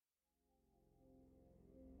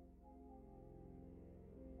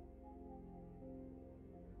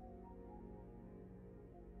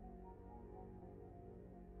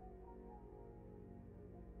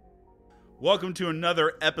Welcome to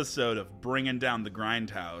another episode of Bringing Down the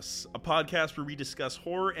Grindhouse, a podcast where we discuss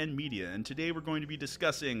horror and media, and today we're going to be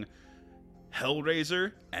discussing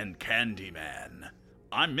Hellraiser and Candyman.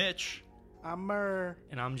 I'm Mitch. I'm Murr.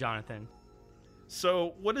 And I'm Jonathan.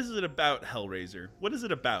 So, what is it about Hellraiser? What is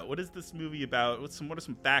it about? What is this movie about? What are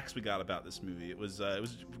some facts we got about this movie? It was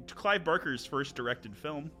Clive Barker's first directed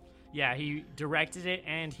film. Yeah, he directed it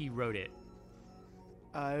and he wrote it.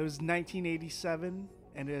 It was 1987,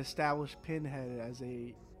 and it established Pinhead as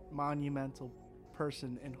a monumental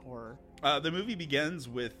person in horror. The movie begins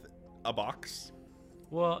with a box.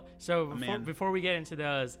 Well, so man. before we get into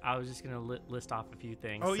those, I was just going to list off a few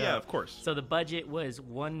things. Oh, yeah, of course. So the budget was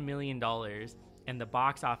 $1 million, and the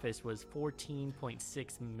box office was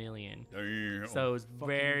 $14.6 million. Damn. So it was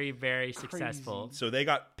very, very successful. So they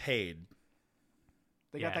got paid.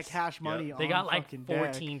 They got that Yes. cash money Yep. on They got like fucking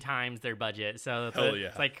 14 times their budget. So Hell yeah.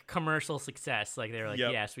 it's like commercial success. Like they were like,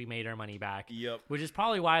 Yep. yes, we made our money back. Yep. Which is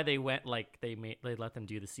probably why they went like they let them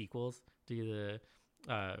do the sequels, do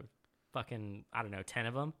the fucking, I don't know, 10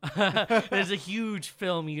 of them. There's a huge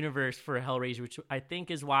film universe for Hellraiser, which I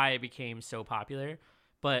think is why it became so popular.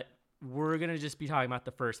 But we're going to just be talking about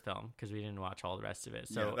the first film because we didn't watch all the rest of it.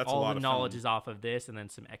 So Yeah, that's a all lot the of knowledge film. is off of this and then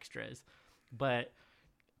some extras. But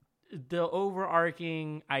the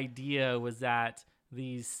overarching idea was that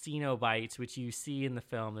these Cenobites, which you see in the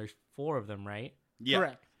film, there's 4 of them, right? Yeah.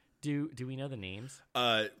 Correct. Do we know the names?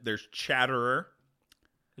 There's Chatterer.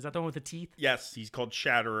 Is that the one with the teeth? Yes, he's called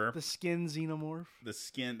Chatterer. The skin xenomorph. The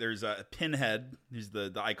skin. There's a Pinhead. Who's the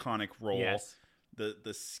iconic role. Yes.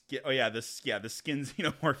 The skin. Oh yeah, the skin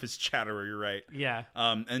xenomorph is Chatterer. You're right. Yeah.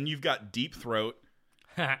 And you've got Deep Throat,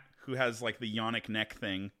 who has like the yonic neck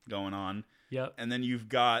thing going on, Yep. and then you've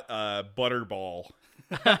got Butterball,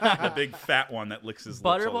 the big fat one that licks his lips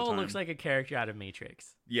all the Butterball time. looks like a character out of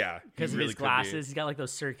Matrix yeah, he because of really his could be. glasses. He's got like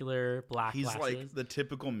those circular black He's glasses. like the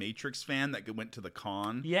typical Matrix fan that went to the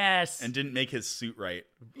con Yes. and didn't make his suit right.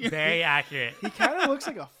 Very accurate. He kind of looks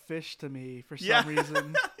like a fish to me for Yeah. some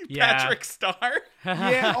reason. Yeah. Patrick Star.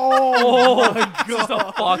 Yeah. Oh, my Just a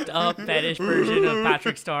god. fucked up fetish version of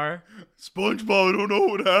Patrick Star. SpongeBob, I don't know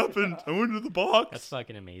what happened. I went into the box. That's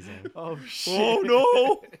fucking amazing. Oh shit.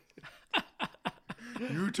 Oh no!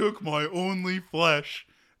 You took my only flesh.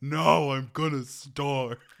 Now I'm gonna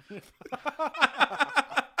starve.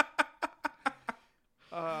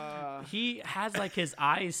 He has like his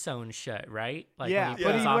eyes sewn shut, right? Like Yeah, when he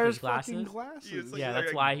but puts he off wears his glasses. fucking glasses. It's Yeah,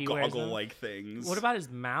 that's why he wears them. goggle-like things. What about his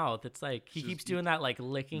mouth? It's like he keeps doing that like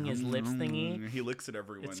licking his lips thingy. He licks at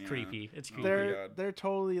everyone. It's yeah. creepy. It's creepy. They're God. they're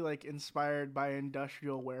totally like inspired by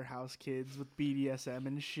Industrial Warehouse kids with BDSM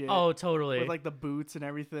and shit. Oh, totally. With like the boots and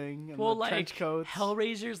everything and Well, the like trench coats.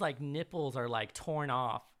 Hellraiser's like nipples are like torn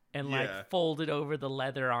off and Yeah. like folded over the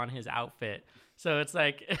leather on his outfit. So it's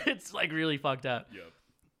like really fucked up. Yep.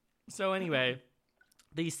 So anyway,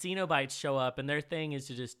 these Cenobites show up and their thing is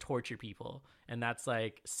to just torture people. And that's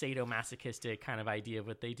like sadomasochistic kind of idea of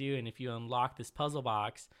what they do. And if you unlock this puzzle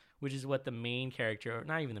box, which is what the main character, or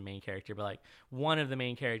not even the main character, but like one of the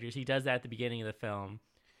main characters, he does that at the beginning of the film.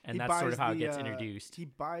 And He that's sort buys of how it the, gets introduced. He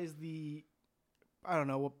buys the, I don't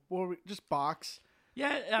know, just box.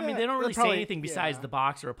 Yeah, I mean, Yeah, they don't really they're probably- say anything besides yeah. the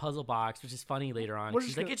box or a puzzle box, which is funny later on. We're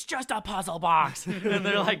She's just like, gonna- it's just a puzzle box. And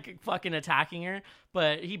they're like fucking attacking her.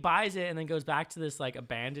 But he buys it and then goes back to this like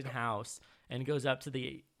abandoned house and goes up to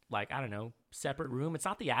the, like, I don't know, separate room. It's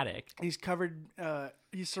not the attic. He's covered.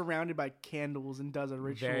 He's surrounded by candles and does a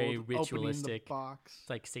ritual Very of opening the ritualistic. box. It's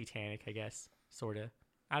like satanic, I guess, sort of.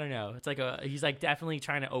 I don't know. It's like he's like definitely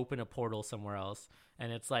trying to open a portal somewhere else.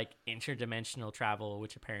 And it's like interdimensional travel,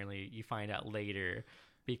 which apparently you find out later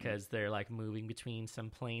because they're like moving between some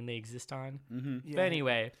plane they exist on. Yeah. But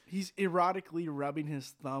anyway, He's erotically rubbing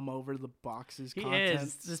his thumb over the box's he contents.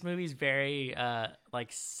 is. This movie's very like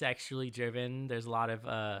sexually driven. There's a lot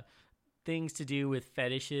of things to do with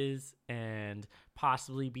fetishes and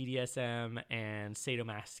possibly BDSM and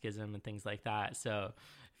sadomasochism and things like that. So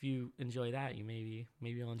if you enjoy that, you maybe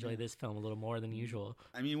you'll enjoy this film a little more than usual.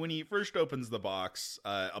 I mean, when he first opens the box,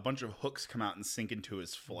 a bunch of hooks come out and sink into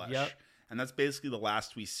his flesh. Yep. And that's basically the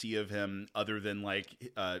last we see of him, other than like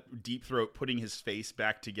Deep Throat putting his face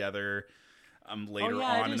back together later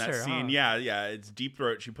yeah, it on in is that her, scene. huh? Yeah, it's Deep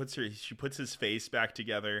Throat. She puts his face back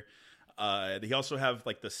together. They also have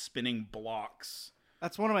like the spinning blocks.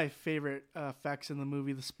 That's one of my favorite effects in the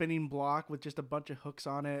movie. The spinning block with just a bunch of hooks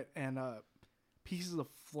on it and pieces of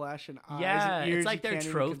flesh and eyes Yeah, and ears it's like you their can't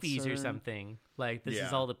even trophies or concern. something. Like this is Yeah.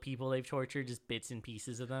 all the people they've tortured, just bits and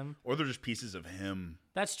pieces of them. Or they're just pieces of him.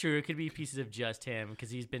 That's true. It could be pieces of just him because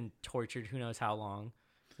he's been tortured who knows how long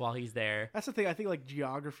while he's there. That's the thing. I think like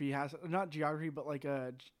geography has not geography, but like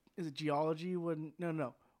is it geology?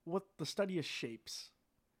 No. What the study of shapes?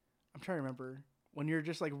 I'm trying to remember when you're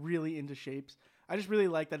just like really into shapes. I just really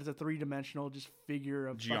like that it's a 3-dimensional just figure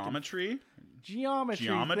of Geometry? Geometry.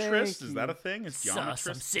 Geometrist? Is that a thing? Is Some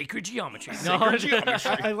geometrist? sacred geometry. Sacred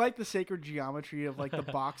geometry. I like the sacred geometry of like the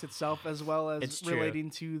box itself, as well as It's true. relating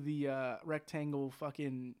to the rectangle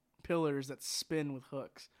fucking pillars that spin with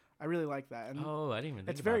hooks. I really like that. And Oh, I didn't even think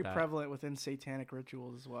it's about very that. prevalent within satanic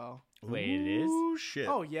rituals as well. Wait, it is? Ooh, shit.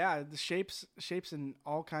 Oh yeah, the shapes and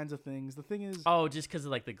all kinds of things. The thing is, Oh, just because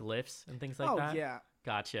of like the glyphs and things like that? yeah.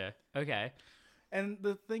 Gotcha. Okay. And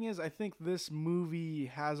the thing is, I think this movie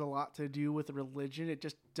has a lot to do with religion. It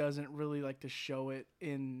just doesn't really like to show it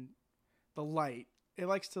in the light. It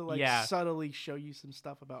likes to like Yeah. subtly show you some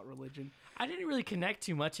stuff about religion. I didn't really connect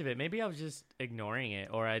too much of it. Maybe I was just ignoring it,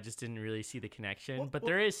 or I just didn't really see the connection. Well- but well,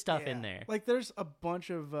 there is stuff Yeah. in there. Like there's a bunch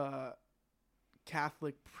of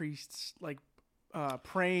Catholic priests like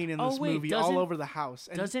praying in Oh, this wait, movie all doesn't- over the house.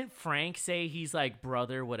 And Doesn't Frank say he's like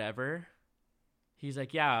brother whatever? He's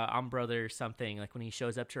like, yeah, I'm brother something. Like when he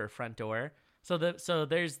shows up to her front door. So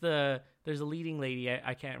there's a leading lady.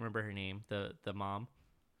 I can't remember her name. The mom.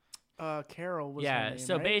 Carol was her Yeah. name,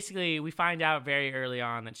 So right? basically, we find out very early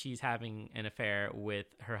on that she's having an affair with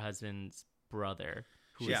her husband's brother,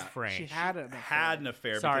 who is Yeah. Frank. she had an affair. Had an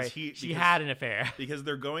affair Sorry, because she had an affair. because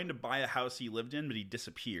they're going to buy a house he lived in, but he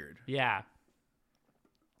disappeared. Yeah.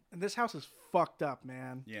 And this house is fucked up,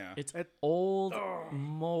 man. Yeah. It's It- old,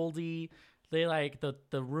 moldy. They like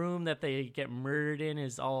the room that they get murdered in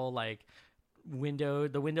is all like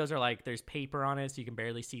windowed. The windows are like there's paper on it, so you can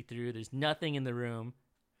barely see through. There's nothing in the room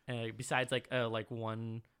besides like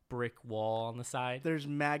one brick wall on the side. There's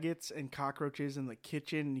maggots and cockroaches in the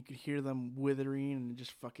kitchen, and you can hear them withering and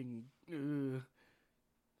just fucking. Ugh.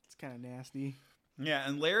 It's kind of nasty. Yeah,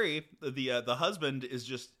 and Larry, the husband, is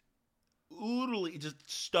just oodly just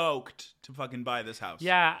stoked to fucking buy this house.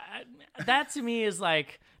 Yeah, that to me is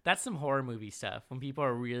like that's some horror movie stuff when people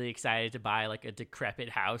are really excited to buy like a decrepit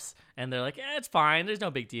house and they're like, it's fine, there's no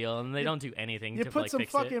big deal, and they don't do anything You to put like some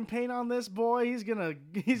fix fucking it. paint on this boy, he's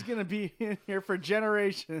gonna be in here for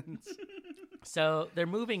generations. So they're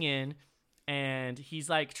moving in, and he's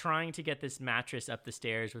like trying to get this mattress up the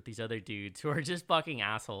stairs with these other dudes who are just fucking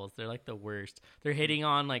assholes. They're like the worst. They're hitting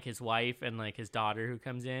on like his wife and like his daughter who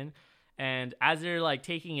comes in. And as they're like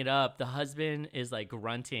taking it up, the husband is like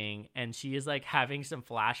grunting, and she is like having some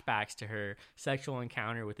flashbacks to her sexual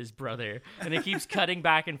encounter with his brother. And it keeps cutting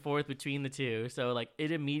back and forth between the two. So like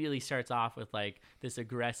it immediately starts off with like this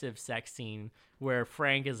aggressive sex scene where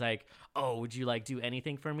Frank is like, oh, would you like do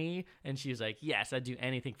anything for me? And she's like, yes, I'd do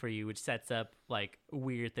anything for you, which sets up like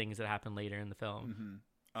weird things that happen later in the film.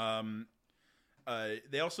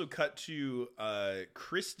 They also cut to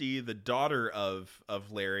Christy, the daughter of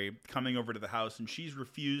Larry, coming over to the house, and she's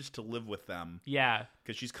refused to live with them Yeah.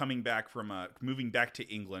 because she's coming back from moving back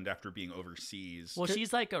to England after being overseas. Well,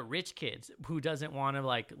 she's like a rich kid who doesn't want to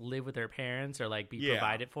like live with her parents or like be Yeah.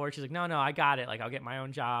 provided for. She's like, no, I got it. Like, I'll get my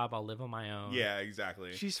own job. I'll live on my own. Yeah,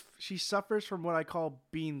 exactly. She suffers from what I call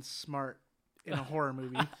being smart in a horror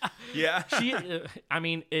movie. Yeah, She, I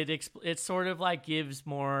mean, it sort of like gives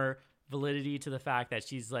more validity to the fact that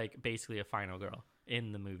she's like basically a final girl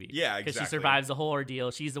in the movie. Yeah, Because she exactly. survives the whole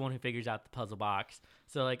ordeal. She's the one who figures out the puzzle box.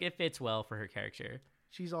 So like it fits well for her character.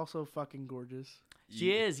 She's also fucking gorgeous.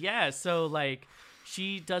 She is, yeah. So like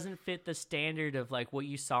she doesn't fit the standard of like what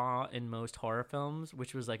you saw in most horror films,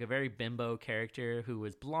 which was like a very bimbo character who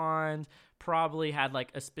was blonde, probably had like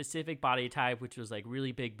a specific body type, which was like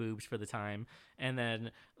really big boobs for the time, and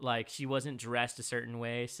then like she wasn't dressed a certain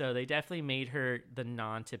way. So they definitely made her the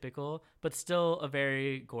non-typical, but still a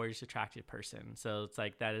very gorgeous, attractive person. So it's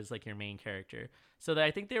like that is like your main character. So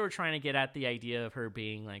I think they were trying to get at the idea of her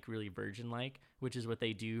being like really virgin-like, which is what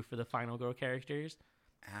they do for the final girl characters.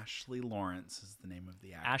 Ashley Lawrence is the name of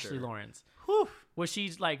the actor. Ashley Lawrence. Whew. Was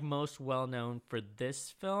she like most well known for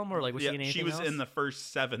this film, or like was Yeah, she in anything she was else? in the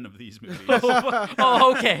first 7 of these movies.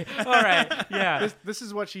 Oh, okay, all right, yeah. This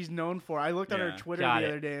is what she's known for. I looked on her Yeah. Twitter Got the it.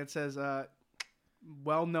 other day and it says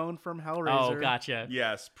well known from Hellraiser. Oh, gotcha.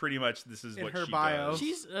 Yes, pretty much. This is In what her she bio.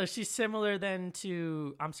 does. She's similar then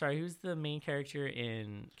to who's the main character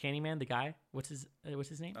in Candyman? The guy, what's his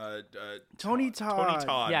name? Tony Tony Todd.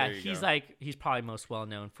 Todd. yeah, there you he's go. like he's probably most well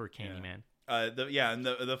known for Candyman. And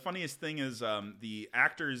the funniest thing is the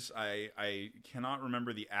actors. I cannot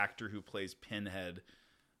remember the actor who plays Pinhead.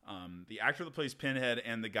 The actor that plays Pinhead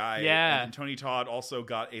and the guy, Yeah. and Tony Todd also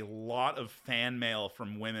got a lot of fan mail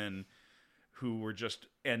from women who were just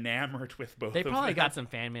enamored with both They of probably them. got some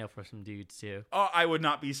fan mail for some dudes too. Oh, I would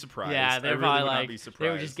not be surprised. Yeah, I they're really probably would like not be surprised. they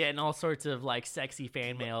were just getting all sorts of like sexy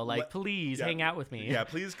fan mail, like please yeah. hang out with me. Yeah,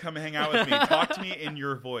 please come hang out with me. Talk to me in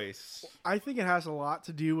your voice. I think it has a lot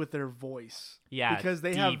to do with their voice. Yeah, because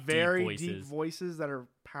they deep, have deep very voices. deep voices that are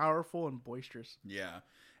powerful and boisterous. Yeah,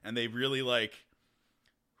 and they really like.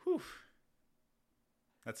 Whew.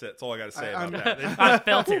 That's it. That's all I got to say I'm- about that. I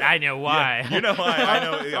felt it. I know why. Yeah, you know why? I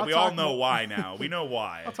know. Yeah, I'll we all talk know more- why now. We know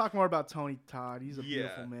why. I'll talk more about Tony Todd. He's a Yeah.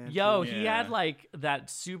 beautiful man. Yo, too. he Yeah. had like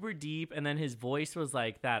that super deep, and then his voice was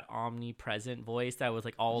like that omnipresent voice that was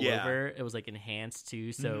like all Yeah. over. It was like enhanced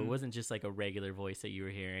too, so Mhm. it wasn't just like a regular voice that you were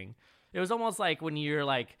hearing. It was almost like when you're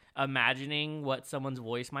like imagining what someone's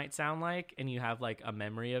voice might sound like, and you have like a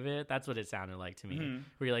memory of it. That's what it sounded like to me. Mhm.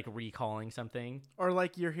 Where you're like recalling something. Or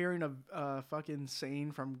like you're hearing a fucking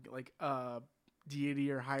saying from like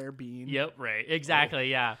deity or higher being. Yep, right,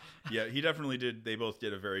 exactly, yeah. Yeah, he definitely did. They both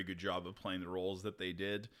did a very good job of playing the roles that they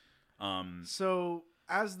did. So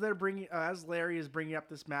as they're bringing, as Larry is bringing up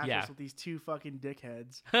this mattress Yeah. with these two fucking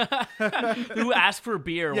dickheads, Who asked for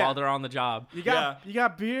beer Yeah. while they're on the job? you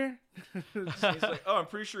got beer? He's like, "Oh, I'm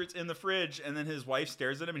pretty sure it's in the fridge." And then his wife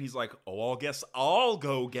stares at him, and he's like, "Oh, I guess I'll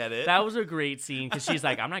go get it." That was a great scene because she's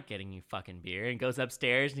like, "I'm not getting you fucking beer," and goes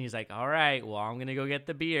upstairs, and he's like, "All right, well, I'm gonna go get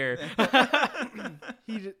the beer."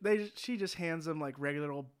 She just hands them like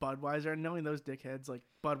regular old Budweiser, and knowing those dickheads, like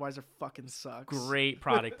Budweiser fucking sucks. Great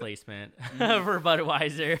product placement for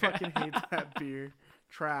Budweiser. Fucking hate that beer.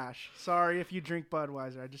 Trash. Sorry if you drink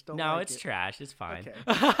Budweiser. I just don't. No, like it's it. trash. It's fine.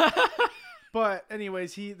 Okay. But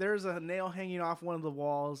anyways, there's a nail hanging off one of the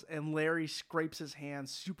walls, and Larry scrapes his hand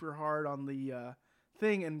super hard on the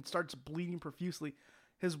thing and starts bleeding profusely.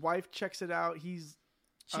 His wife checks it out. She's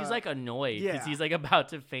like annoyed because yeah. he's like about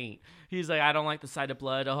to faint. He's like, "I don't like the sight of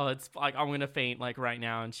blood. Oh, it's like I'm gonna faint like right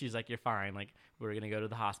now." And she's like, "You're fine. Like we're gonna go to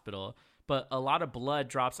the hospital." But a lot of blood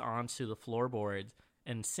drops onto the floorboards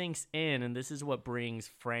and sinks in, and this is what brings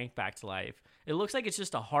Frank back to life. It looks like it's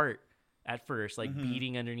just a heart at first, like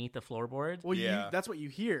beating underneath the floorboards. well, Yeah. that's what you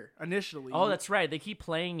hear initially. Oh, that's right. They keep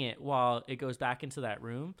playing it while it goes back into that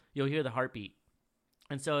room. You'll hear the heartbeat.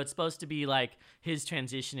 And so it's supposed to be like his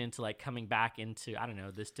transition into like coming back into, I don't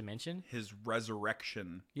know, this dimension. His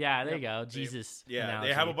resurrection. Yeah, there you go. Jesus. Yeah, analogy.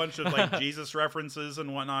 they have a bunch of like Jesus references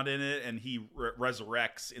and whatnot in it, and he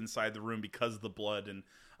resurrects inside the room because of the blood. And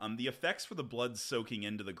the effects for the blood soaking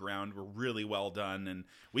into the ground were really well done, and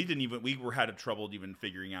we had trouble even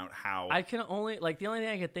figuring out how. I can only, like, the only thing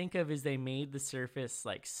I could think of is they made the surface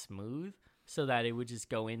like smooth so that it would just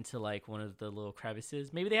go into like one of the little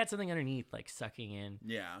crevices. Maybe they had something underneath, like sucking in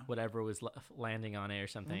whatever was landing on it or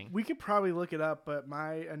something. We could probably look it up, but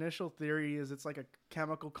my initial theory is it's like a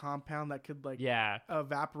chemical compound that could like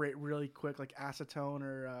evaporate really quick, like acetone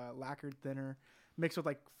or lacquered thinner, mixed with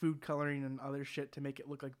like food coloring and other shit to make it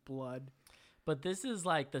look like blood. But this is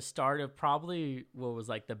like the start of probably what was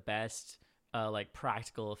like the best like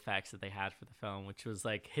practical effects that they had for the film, which was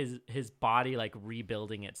like his body like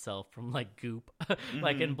rebuilding itself from like goop,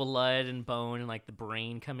 like in blood and bone and like the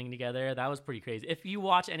brain coming together. That was pretty crazy. If you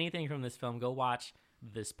watch anything from this film, go watch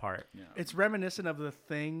this part. Yeah. It's reminiscent of The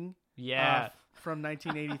Thing, from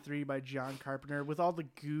 1983 by John Carpenter, with all the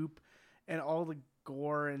goop and all the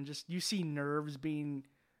gore, and just you see nerves being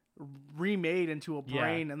remade into a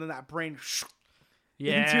brain, and then that brain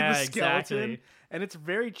into the skeleton, exactly. and it's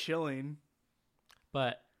very chilling.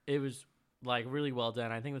 But it was like really well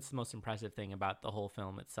done. I think that's the most impressive thing about the whole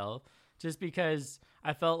film itself, just because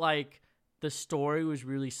I felt like the story was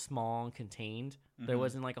really small and contained. There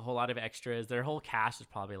wasn't like a whole lot of extras. Their whole cast was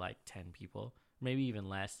probably like 10 people, maybe even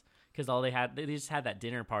less, because they just had that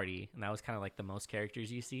dinner party, and that was kind of like the most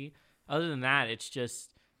characters you see. Other than that, it's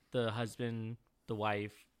just the husband, the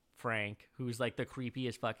wife, Frank, who's like the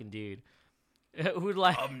creepiest fucking dude. Who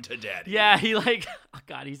like Come to daddy. Yeah, he like, oh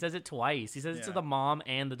god, he says it twice. He says it to the mom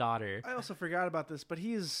and the daughter. I also forgot about this, but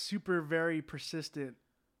he is super very persistent.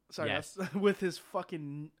 Sorry, Yes. with his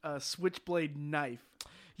fucking switchblade knife.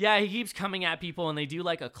 Yeah, he keeps coming at people, and they do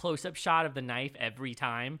like a close-up shot of the knife every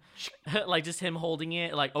time. Like just him holding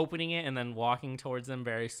it, like opening it, and then walking towards them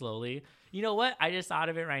very slowly. You know what? I just thought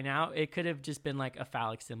of it right now. It could have just been like a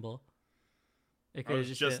phallic symbol. It I could have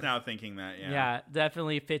was just been, now thinking that. yeah,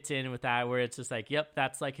 definitely fits in with that, where it's just like, yep,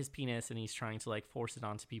 that's like his penis, and he's trying to like force it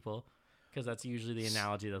onto people, because that's usually the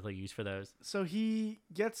analogy that they'll use for those. So he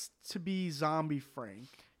gets to be zombie Frank.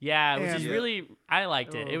 Yeah, which is And- really, I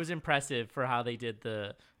liked it. Oh. It was impressive for how they did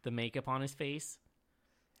the makeup on his face,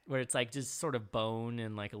 where it's like just sort of bone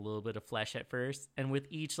and like a little bit of flesh at first, and with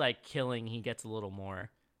each like killing, he gets a little more.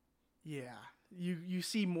 Yeah. you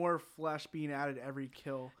see more flesh being added every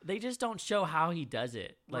kill. They just don't show how he does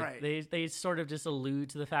it. Like right. they sort of just allude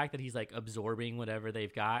to the fact that he's like absorbing whatever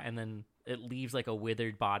they've got, and then it leaves like a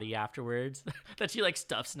withered body afterwards that she like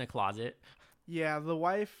stuffs in a closet. Yeah, the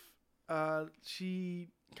wife, she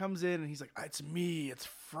comes in and he's like, "It's me, it's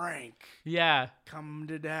Frank. Yeah, come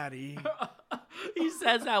to daddy." He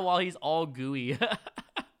says that while he's all gooey.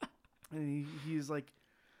 And he's like,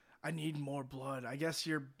 "I need more blood. I guess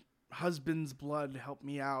your husband's blood helped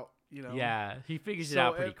me out." Yeah, he figures it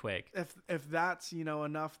out pretty quick. If that's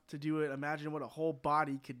enough to do it, imagine what a whole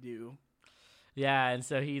body could do. Yeah, and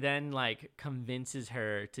so he then like convinces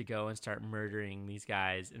her to go and start murdering these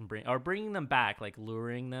guys and bringing them back, like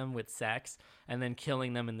luring them with sex and then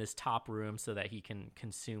killing them in this top room so that he can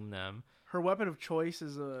consume them. Her weapon of choice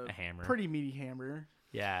is a hammer, pretty meaty hammer.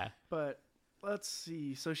 Yeah, but let's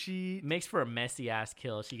see. So she makes for a messy ass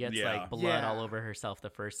kill. She gets like blood all over herself the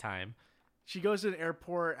first time. She goes to an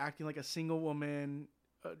airport acting like a single woman.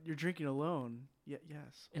 You're drinking alone.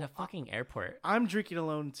 Yes. In a fucking airport. I'm drinking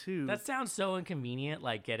alone too. That sounds so inconvenient,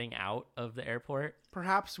 like getting out of the airport.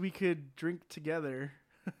 Perhaps we could drink together.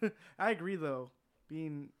 I agree though.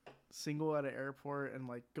 Being single at an airport and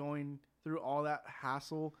like going through all that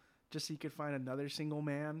hassle just so you could find another single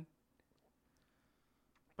man.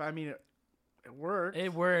 But I mean, it worked.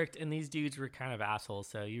 It worked, and these dudes were kind of assholes,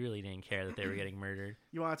 so you really didn't care that they were getting murdered.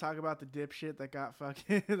 You want to talk about the dipshit that got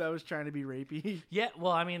fucking that was trying to be rapey? Yeah,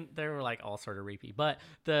 well, I mean, they were like all sort of rapey, but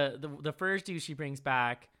the first dude she brings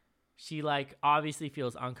back, she like obviously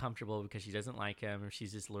feels uncomfortable because she doesn't like him, or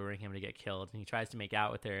she's just luring him to get killed, and he tries to make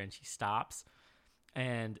out with her, and she stops.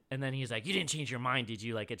 And then he's like, "You didn't change your mind, did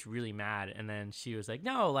you?" Like, it's really mad. And then she was like,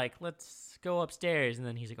 "No, like, let's go upstairs." And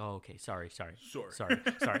then he's like, "Oh, okay, sorry.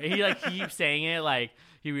 And he like keeps saying it like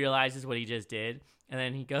he realizes what he just did. And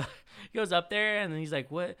then he goes up there, and then he's like,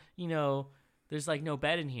 "What? There's like no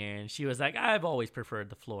bed in here." And she was like, "I've always preferred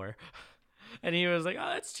the floor." And he was like, "Oh,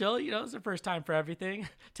 that's chill. It's the first time for everything."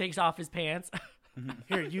 Takes off his pants.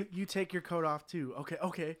 Here, you take your coat off too.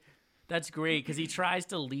 Okay. That's great because he tries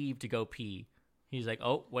to leave to go pee. He's like,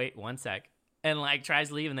 "Oh, wait, 1 sec." And like tries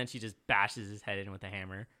to leave, and then she just bashes his head in with a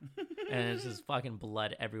hammer. And it's just fucking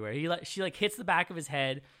blood everywhere. She like hits the back of his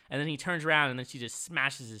head, and then he turns around, and then she just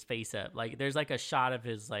smashes his face up. Like there's like a shot of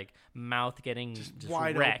his like mouth getting just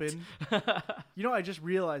wide wrecked. Open. I just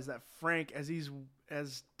realized that Frank, as he's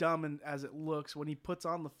as dumb and as it looks, when he puts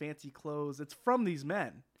on the fancy clothes, it's from these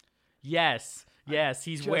men. Yes,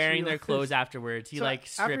 he's wearing their clothes afterwards. He like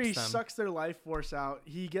strips after he them. Sucks their life force out,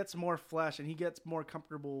 he gets more flesh and he gets more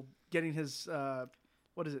comfortable getting his all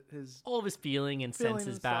of his feeling and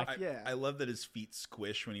senses back. I love that his feet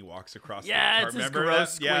squish when he walks across. Yeah, it's this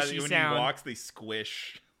gross squishy when sound. he walks, they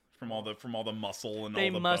squish from all the muscle and they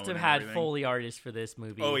all the must bone have had everything. Foley artists for this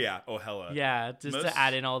movie. Oh yeah, hella. Yeah, to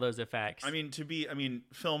add in all those effects. I mean,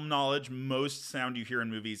 film knowledge. Most sound you hear in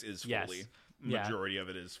movies is Foley. Yes. Majority of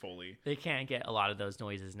it is Foley. They can't get a lot of those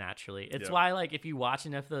noises naturally. It's why, like, if you watch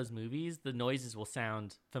enough of those movies, the noises will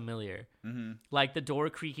sound familiar. Mm-hmm. Like the door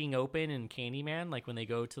creaking open in Candyman, like when they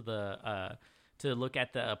go to the to look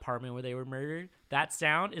at the apartment where they were murdered. That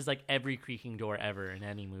sound is like every creaking door ever in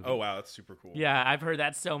any movie. Oh wow, that's super cool. Yeah, I've heard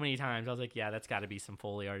that so many times. I was like, yeah, that's got to be some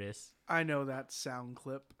Foley artists. I know that sound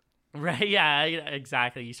clip. Right? Yeah,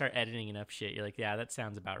 exactly. You start editing enough shit, you're like, yeah, that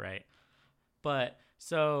sounds about right. But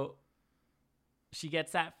so she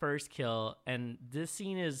gets that first kill, and this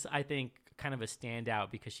scene is, I think, kind of a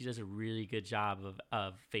standout because she does a really good job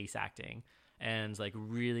of face acting and like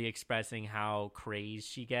really expressing how crazed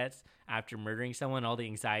she gets after murdering someone, all the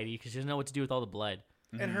anxiety because she doesn't know what to do with all the blood.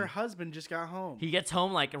 And her husband just got home. He gets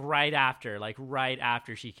home like right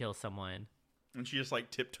after she kills someone. And she just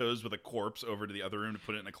like tiptoes with a corpse over to the other room to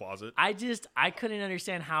put it in a closet. I couldn't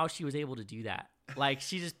understand how she was able to do that. Like,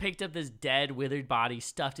 she just picked up this dead, withered body,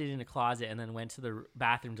 stuffed it in a closet, and then went to the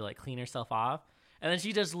bathroom to like clean herself off. And then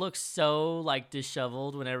she just looks so like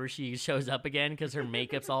disheveled whenever she shows up again because her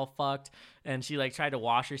makeup's all fucked. And she like tried to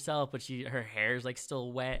wash herself, but her hair's like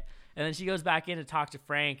still wet. And then she goes back in to talk to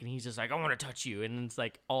Frank, and he's just like, "I want to touch you." And it's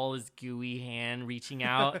like all his gooey hand reaching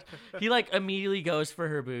out. He like immediately goes for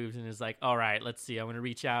her boobs and is like, "All right, let's see. I'm going to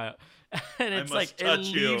reach out." And it's like, it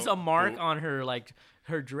leaves a mark on her, like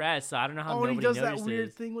her dress. So I don't know how nobody notices. And he does that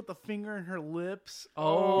weird thing with the finger in her lips.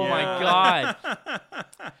 Oh my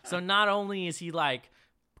God. So not only is he like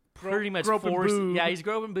pretty much forcing, he's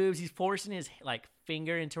groping boobs. He's forcing his like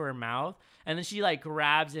finger into her mouth. And then she like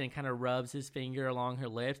grabs it and kind of rubs his finger along her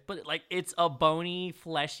lips, but like it's a bony,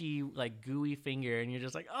 fleshy, like gooey finger, and you're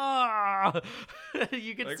just like, oh,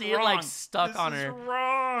 you can see it like stuck on her.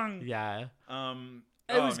 Wrong. Yeah.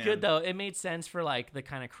 It was good though. It made sense for like the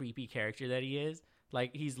kind of creepy character that he is.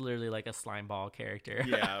 Like he's literally like a slime ball character.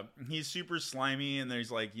 Yeah, he's super slimy, and there's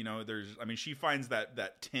like she finds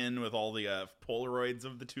that tin with all the Polaroids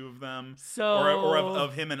of the two of them, or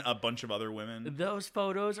of him and a bunch of other women. Those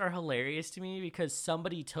photos are hilarious to me because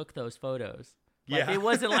somebody took those photos. Like, it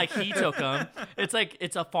wasn't like he took them. It's like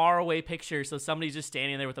it's a far away picture, so somebody's just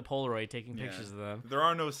standing there with a Polaroid taking pictures of them. There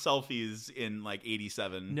are no selfies in like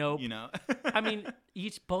 '87. Nope. I mean,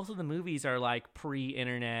 both of the movies are like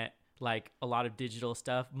pre-internet. Like a lot of digital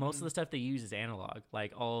stuff. Most of the stuff they use is analog,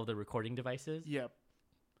 like all of the recording devices. Yep.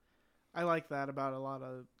 I like that about a lot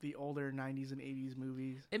of the older 90s and 80s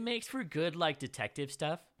movies. It makes for good like detective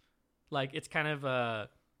stuff. Like it's kind of a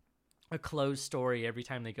closed story every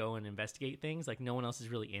time they go and investigate things. Like no one else is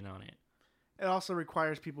really in on it. It also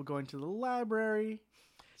requires people going to the library.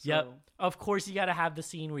 Yep. Of course, you got to have the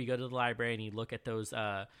scene where you go to the library and you look at those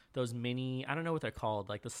mini, I don't know what they're called,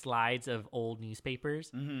 like the slides of old newspapers.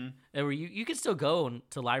 Mm-hmm. Where you can still go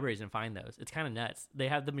to libraries and find those. It's kind of nuts. They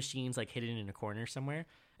have the machines like hidden in a corner somewhere,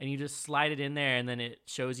 and you just slide it in there, and then it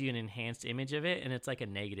shows you an enhanced image of it, and it's like a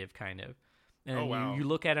negative kind of. And you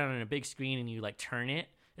look at it on a big screen and you like turn it.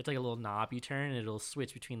 It's like a little knob you turn, and it'll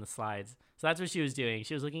switch between the slides. So that's what she was doing.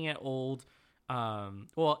 She was looking at old.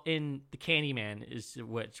 In the Candyman is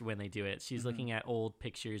when they do it, she's looking at old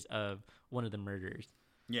pictures of one of the murders.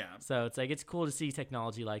 Yeah. So it's like it's cool to see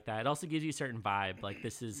technology like that. It also gives you a certain vibe. Like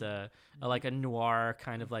this is like a noir,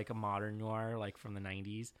 kind of like a modern noir, like from the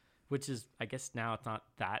 90s, which is I guess now it's not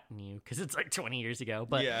that new because it's like 20 years ago.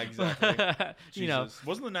 But yeah, exactly.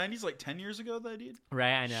 Wasn't the 90s like 10 years ago that I did?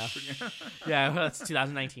 Right, I know. Yeah, well, it's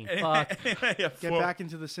 2019. Fuck. Get back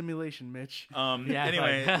into the simulation, Mitch.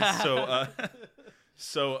 Anyway,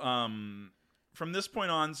 so from this point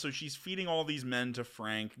on, so she's feeding all these men to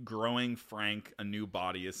Frank, growing Frank a new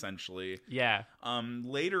body, essentially. Yeah.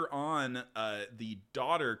 Later on, the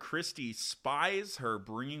daughter, Christy, spies her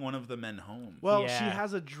bringing one of the men home. Well, she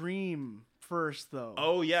has a dream first, though.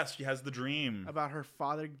 Oh, yes, she has the dream. About her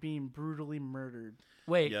father being brutally murdered.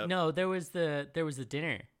 Wait, no, there was the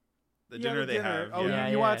dinner. The dinner they have. Oh, yeah.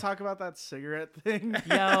 You want to talk about that cigarette thing?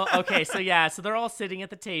 Okay, so they're all sitting at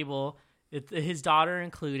the table. His daughter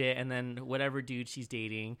included, and then whatever dude she's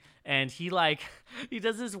dating, and he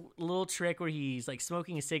does this little trick where he's like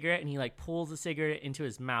smoking a cigarette, and he like pulls the cigarette into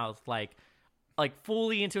his mouth, like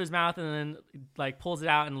fully into his mouth, and then like pulls it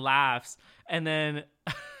out and laughs, and then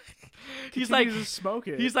he's like to smoke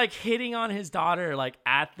it. He's like hitting on his daughter like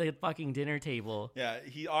at the fucking dinner table. Yeah,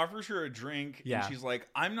 he offers her a drink, and she's like,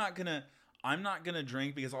 I'm not gonna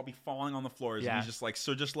drink because I'll be falling on the floors. Yeah. And he's just like,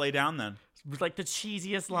 so just lay down then. It was like the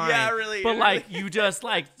cheesiest line. Yeah, really. But like you just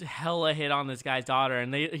like hella hit on this guy's daughter,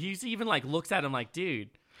 and he even like looks at him like, dude,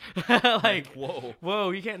 like whoa,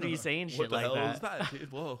 you can't be saying shit like that. What the hell is that,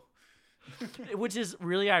 dude? Whoa. Which is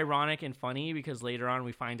really ironic and funny because later on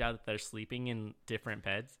we find out that they're sleeping in different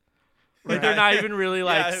beds. Like they're not even really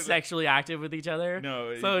like sexually active with each other.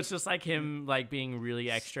 No. So it's just like him like being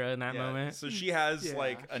really extra in that moment. So she has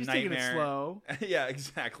like a She's nightmare. Taking it slow. Yeah,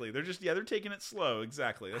 exactly. They're taking it slow.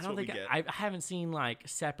 Exactly. That's what we get. I haven't seen like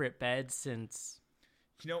separate beds since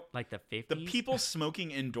like the 50s. The people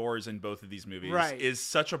smoking indoors in both of these movies is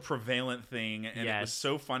such a prevalent thing, and it was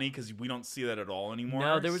so funny because we don't see that at all anymore.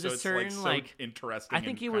 No, there was a certain so interesting. I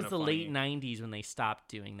think it was the late 90s when they stopped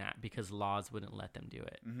doing that because laws wouldn't let them do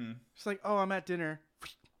it. Mm-hmm. It's like, oh, I'm at dinner.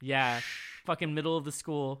 Yeah, fucking middle of the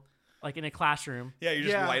school, like in a classroom. Yeah, you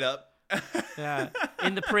just light up. Yeah,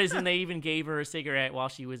 in the prison they even gave her a cigarette while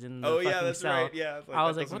she was in the fucking cell. Right. Yeah, I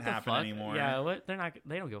was like, what the fuck? Anymore. Yeah, what? They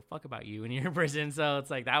don't give a fuck about you when you're in prison. So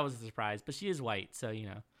it's like that was a surprise. But she is white, so you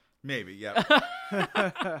know. Maybe, yeah.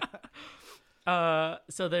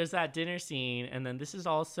 So there's that dinner scene, and then this is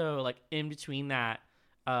also like in between that.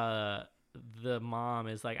 The mom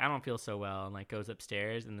is like, I don't feel so well, and like goes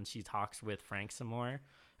upstairs, and then she talks with Frank some more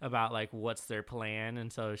about like what's their plan,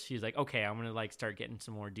 and so she's like, okay, I'm gonna like start getting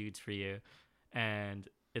some more dudes for you, and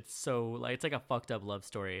it's so like it's like a fucked up love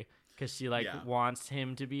story because she like wants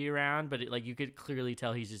him to be around, but like you could clearly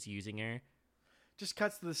tell he's just using her. Just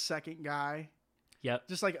cuts to the second guy. Yep.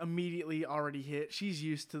 Just like immediately already hit. She's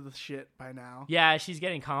used to the shit by now. Yeah, she's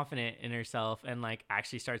getting confident in herself and like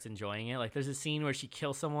actually starts enjoying it. Like there's a scene where she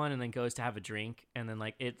kills someone and then goes to have a drink, and then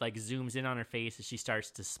like it like zooms in on her face as she starts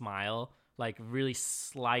to smile. Like really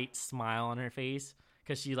slight smile on her face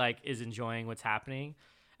because she like is enjoying what's happening.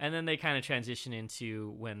 And then they kind of transition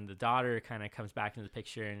into when the daughter kind of comes back into the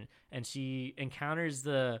picture, and she encounters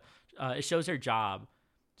it shows her job.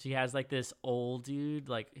 She has like this old dude,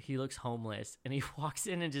 like he looks homeless, and he walks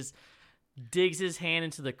in and just digs his hand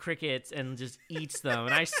into the crickets and just eats them.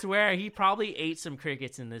 And I swear he probably ate some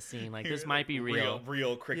crickets in this scene. Like, this might be real.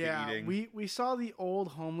 Real cricket eating. We saw the old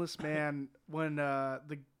homeless man when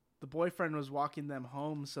the boyfriend was walking them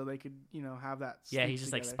home so they could, have that. Yeah, he's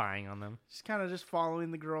just together. like spying on them. Just kind of just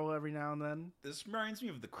following the girl every now and then. This reminds me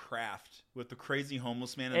of The Craft with the crazy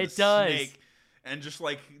homeless man and it the does. snake. And just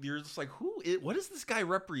like, you're just like, what does this guy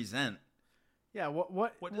represent? Yeah,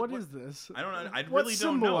 what is this? I don't know. I really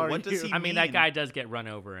don't know. What does he mean? I mean, that guy does get run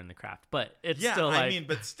over in The Craft, but it's still like... I mean,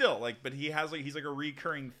 but still, like, but he has like, he's like a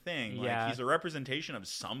recurring thing. Yeah. Like, he's a representation of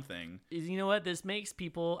something. You know what? This makes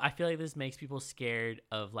people... I feel like this makes people scared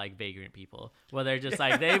of, like, vagrant people. Well, they're just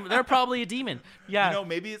like, they're probably a demon. Yeah.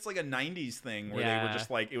 Maybe it's like a 90s thing where they were just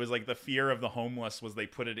like, it was like the fear of the homeless was they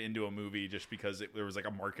put it into a movie just because there was like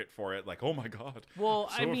a market for it. Like, oh my God. Well,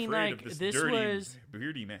 so I mean, like, this dirty, was...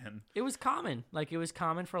 beardy man. It was common. Like, it was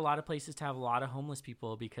common for a lot of places to have a lot of homeless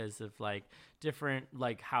people because of like different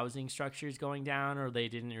like housing structures going down, or they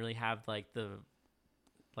didn't really have like the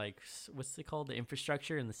what's it called, the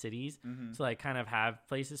infrastructure in the cities to like kind of have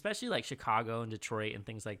places, especially like Chicago and Detroit and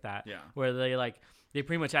things like that, where they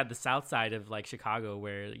pretty much had the south side of like Chicago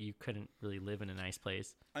where you couldn't really live in a nice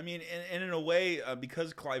place. I mean, and in a way,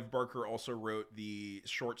 because Clive Barker also wrote the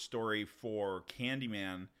short story for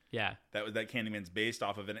Candyman. Yeah, that Candyman's based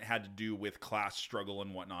off of, and it had to do with class struggle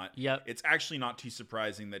and whatnot. Yep. It's actually not too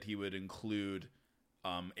surprising that he would include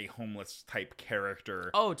a homeless type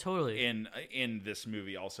character. Oh, totally. In this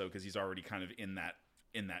movie also, because he's already kind of in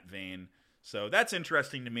that vein. So that's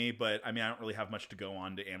interesting to me, but I mean, I don't really have much to go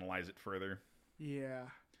on to analyze it further. Yeah.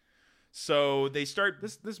 So they start.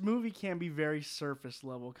 This movie can be very surface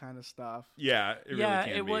level kind of stuff. Yeah, it really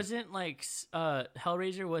can be. Wasn't like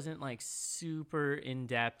Hellraiser wasn't like super in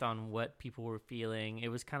depth on what people were feeling. It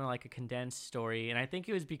was kind of like a condensed story, and I think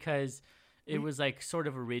it was because it was like sort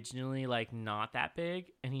of originally like not that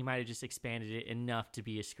big, and he might have just expanded it enough to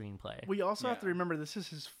be a screenplay. We also have to remember this is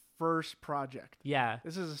his first project. Yeah,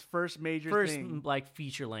 this is his first major thing. Like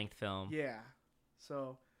feature length film. Yeah,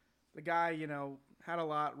 so the guy, had a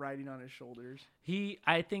lot riding on his shoulders.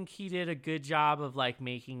 I think he did a good job of like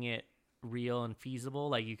making it real and feasible.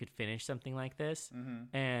 Like you could finish something like this,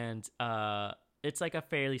 and it's like a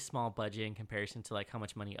fairly small budget in comparison to like how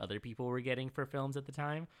much money other people were getting for films at the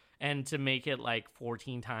time, and to make it like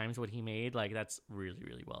 14 times what he made, like that's really,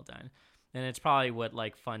 really well done. And it's probably what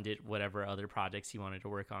like funded whatever other projects he wanted to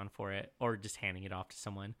work on for it, or just handing it off to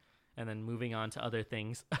someone and then moving on to other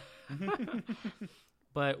things.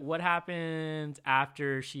 But what happened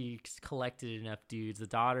after she collected enough dudes? The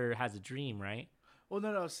daughter has a dream, right? Well,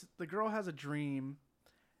 no. The girl has a dream,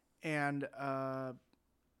 and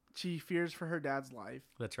she fears for her dad's life.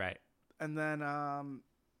 That's right. And then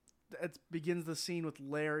it begins the scene with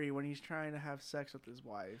Larry when he's trying to have sex with his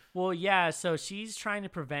wife. Well, yeah. So she's trying to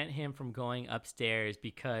prevent him from going upstairs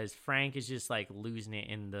because Frank is just like losing it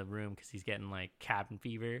in the room because he's getting like cabin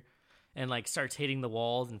fever. And like starts hitting the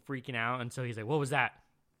walls and freaking out, and so he's like, "What was that?"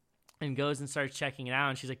 And goes and starts checking it out,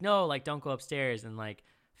 and she's like, "No, like don't go upstairs," and like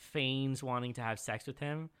feigns wanting to have sex with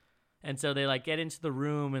him. And so they like get into the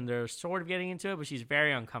room, and they're sort of getting into it, but she's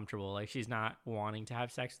very uncomfortable, like she's not wanting to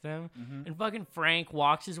have sex with him. And fucking Frank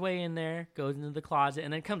walks his way in there, goes into the closet,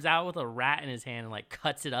 and then comes out with a rat in his hand and like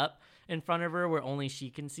cuts it up in front of her where only she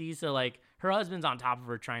can see. So like her husband's on top of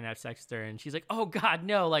her trying to have sex with her, and she's like, "Oh God,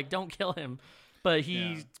 no, like don't kill him." But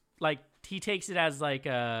like he takes it as like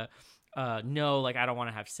no, like I don't want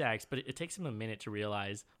to have sex, but it takes him a minute to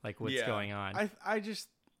realize like what's going on. I just,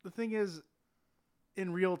 the thing is,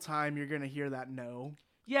 in real time you're gonna hear that no.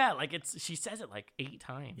 Yeah, like she says it like 8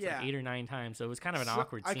 times, like 8 or 9 times, so it was kind of an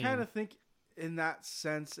awkward scene. I kind of think in that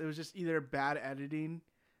sense it was just either bad editing,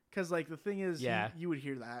 because like the thing is, you would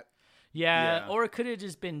hear that. Yeah, or it could have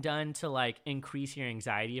just been done to like increase your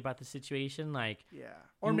anxiety about the situation, like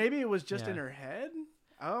or maybe it was just in her head.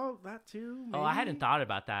 Oh, that too. Maybe? Oh, I hadn't thought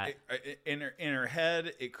about that. In her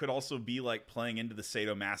head, it could also be like playing into the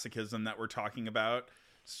sadomasochism that we're talking about.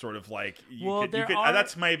 Sort of like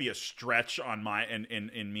that's maybe a stretch on my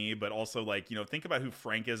in me, but also like think about who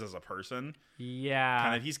Frank is as a person.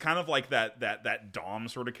 Yeah, he's kind of like that Dom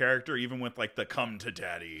sort of character, even with like the "come to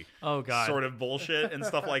daddy" oh God sort of bullshit and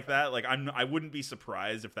stuff like that. Like I wouldn't be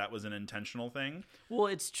surprised if that was an intentional thing. Well,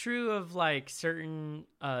 it's true of like certain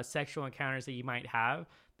sexual encounters that you might have.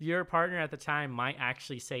 Your partner at the time might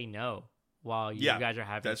actually say no while you guys are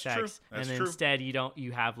having sex. True. That's and true. Instead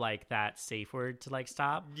you have like that safe word to like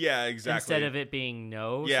stop. Yeah, exactly. Instead of it being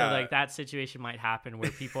no. So like that situation might happen where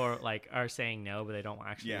people are saying no, but they don't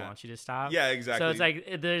actually want you to stop. Yeah, exactly. So it's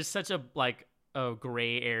like there's such a like a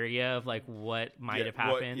gray area of like what might have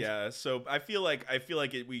happened. So I feel like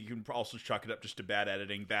we can also chalk it up just to bad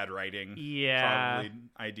editing, bad writing. Yeah, probably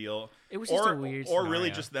ideal. It was just a weird or really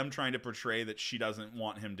scenario. just them trying to portray that she doesn't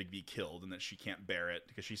want him to be killed and that she can't bear it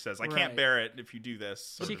because she says, "I can't bear it if you do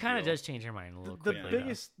this." She kind of does change her mind a little.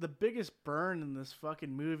 The biggest burn in this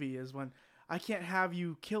fucking movie is when I can't have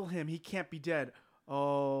you kill him. He can't be dead.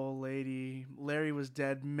 Oh, lady, Larry was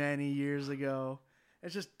dead many years ago.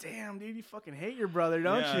 It's just, damn, dude, you fucking hate your brother,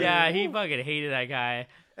 don't you? Yeah, he fucking hated that guy.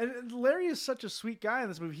 And Larry is such a sweet guy in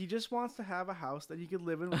this movie. He just wants to have a house that he could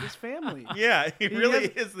live in with his family. Yeah, he really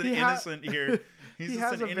is the innocent here. He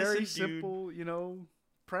has a very simple,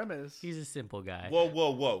 premise. He's a simple guy.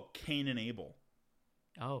 Whoa. Cain and Abel.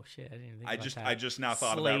 Oh shit! I didn't even think about that. I just now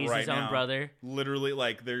thought Slays of that right his now. own brother. Literally,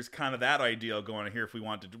 like, there's kind of that ideal going on here if we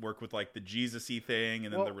want to work with like the Jesus-y thing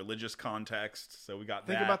and then the religious context. So we got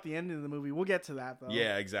that. Think about the ending of the movie. We'll get to that though.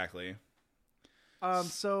 Yeah, exactly.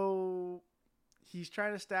 So he's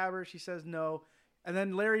trying to stab her. She says no, and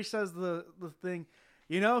then Larry says the thing.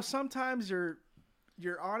 Sometimes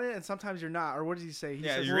you're on it and sometimes you're not. Or what does he say? He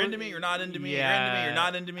says, you're into me, you're not into me, Yeah. you're into me, you're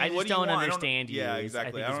not into me. I just what do you don't want? understand you. Yeah,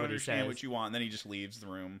 exactly. I don't understand says. what you want. And then he just leaves the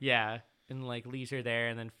room. Yeah, and like leaves her there,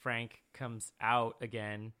 and then Frank comes out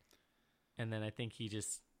again, and then I think he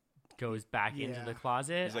just goes back into the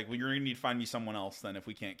closet. He's like, well, you're gonna need to find me someone else then if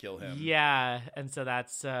we can't kill him. Yeah, and so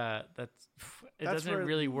that's doesn't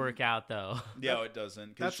really work out though. Yeah, it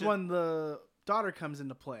doesn't. That's when the daughter comes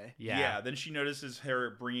into play. Yeah. Then she notices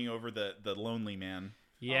her bringing over the lonely man.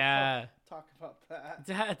 Yeah. Talk about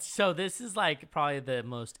that. So this is like probably the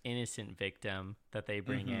most innocent victim that they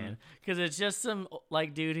bring in, because it's just some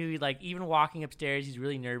like dude who like even walking upstairs he's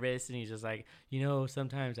really nervous and he's just like,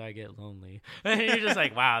 sometimes I get lonely, and you're just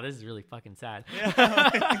like, wow, this is really fucking sad.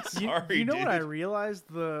 Yeah, sorry, you know dude. what I realized,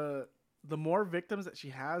 the more victims that she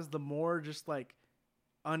has, the more just like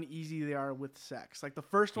uneasy they are with sex. Like the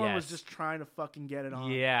first one was just trying to fucking get it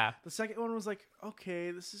on. Yeah. The second one was like,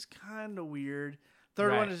 okay, this is kind of weird.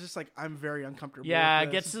 Third one is just like, I'm very uncomfortable. Yeah,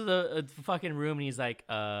 with this. gets to the fucking room and he's like,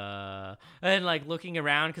 and like looking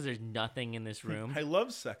around because there's nothing in this room. I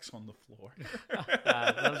love sex on the floor.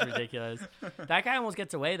 That was ridiculous. That guy almost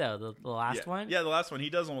gets away though. The last one. Yeah, the last one. He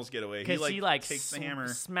does almost get away. Because he like takes the hammer,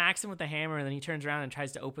 smacks him with the hammer, and then he turns around and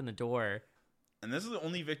tries to open the door. And this is the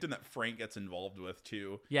only victim that Frank gets involved with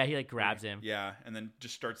too. Yeah, he like grabs him. Yeah, and then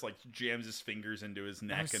just starts like jams his fingers into his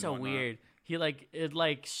neck. That was and so whatnot. weird. He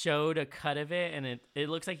it showed a cut of it, and it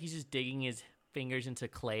looks like he's just digging his fingers into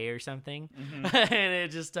clay or something, and it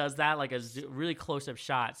just does that like a really close up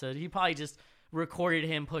shot. So he probably just recorded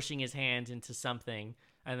him pushing his hand into something,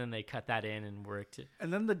 and then they cut that in and worked it.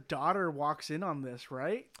 And then the daughter walks in on this,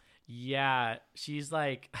 right? Yeah, she's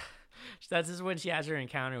like, this is when she has her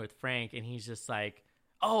encounter with Frank, and he's just like,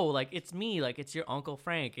 oh, like, it's me, like, it's your Uncle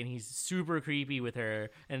Frank, and he's super creepy with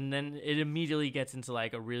her, and then it immediately gets into,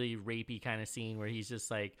 like, a really rapey kind of scene where he's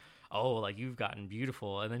just like, oh, like, you've gotten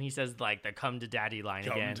beautiful, and then he says, like, the come to daddy line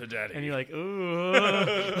again. Come to daddy. And you're like,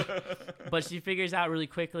 ooh. But she figures out really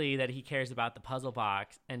quickly that he cares about the puzzle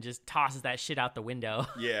box and just tosses that shit out the window.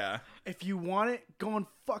 Yeah. If you want it, go and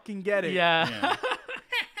fucking get it. Yeah.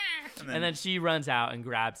 And then she runs out and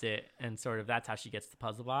grabs it, and sort of that's how she gets the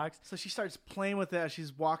puzzle box. So she starts playing with it as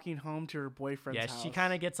she's walking home to her boyfriend's house. Yeah, she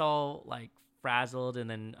kind of gets all like frazzled, and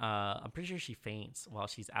then I'm pretty sure she faints while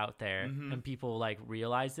she's out there, and people like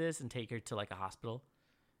realize this and take her to like a hospital,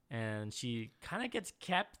 and she kind of gets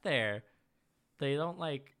kept there. They don't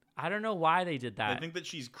like. I don't know why they did that. I think that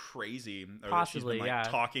she's crazy, or Possibly, that she's been, like, yeah.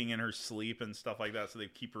 talking in her sleep and stuff like that. So they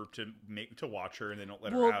keep her to watch her, and they don't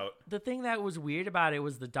let her out. The thing that was weird about it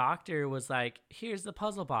was the doctor was like, "Here's the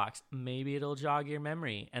puzzle box. Maybe it'll jog your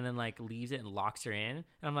memory," and then like leaves it and locks her in. And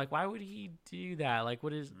I'm like, why would he do that? Like,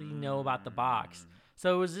 what does he know about the box?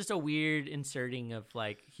 So it was just a weird inserting of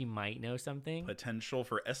like he might know something. Potential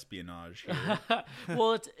for espionage here.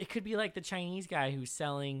 Well, it could be like the Chinese guy who's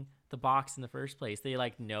selling the box in the first place. They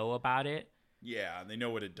like know about it. Yeah, they know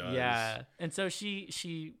what it does. Yeah, and so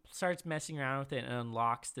she starts messing around with it and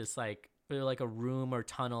unlocks this like a room or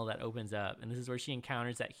tunnel that opens up, and this is where she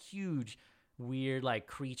encounters that huge, weird like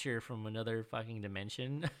creature from another fucking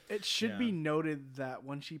dimension. It should be noted that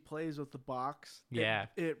when she plays with the box,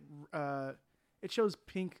 it shows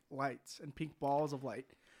pink lights and pink balls of light.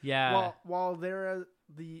 Yeah. While there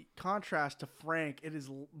the contrast to Frank, it is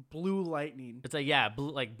blue lightning. It's like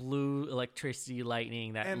blue electricity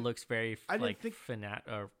lightning that looks very frantic.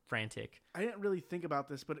 I didn't really think about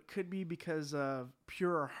this, but it could be because of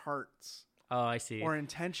Pure Hearts. Oh, I see. or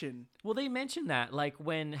intention. Well, they mentioned that, like,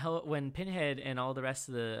 when Pinhead and all the rest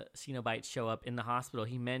of the Cenobites show up in the hospital,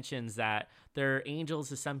 he mentions that they're angels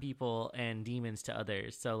to some people and demons to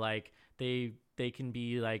others. So, like, they can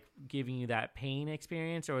be, like, giving you that pain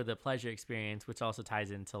experience or the pleasure experience, which also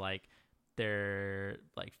ties into, like, their,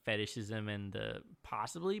 like, fetishism and the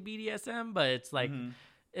possibly BDSM, but it's, like,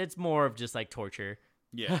 it's more of just, like, torture.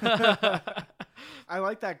 Yeah. I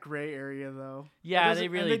like that gray area though. Yeah, they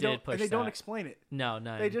really did push and they that. don't explain it. No,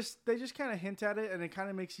 none. They just kind of hint at it, and it kind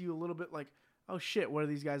of makes you a little bit like, oh shit, what are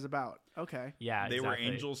these guys about? Okay. Yeah, They were exactly.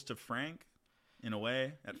 angels to Frank, in a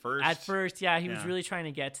way, at first. At first, yeah, he was Yeah. really trying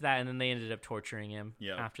to get to that, and then they ended up torturing him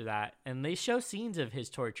after that. And they show scenes of his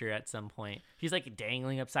torture at some point. He's like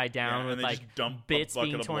dangling upside down with and they like just dump bits a bucket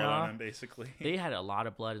being of torn blood off. on him, basically. They had a lot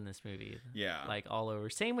of blood in this movie. Yeah. Like all over.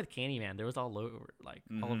 Same with Candyman. There was all over, like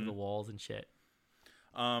all over the walls and shit.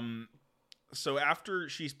 So after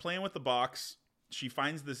she's playing with the box, she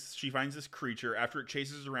finds this creature. After it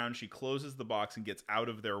chases around, she closes the box and gets out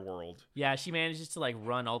of their world. Yeah, she manages to like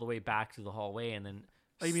run all the way back to the hallway and then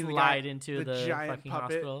you mean slide into the giant fucking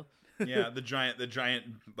puppet? hospital. Yeah, the giant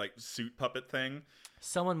like suit puppet thing.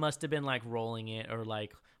 Someone must have been like rolling it or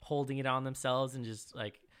like holding it on themselves and just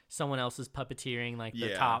like someone else is puppeteering like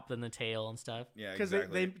the top and the tail and stuff. Yeah, Because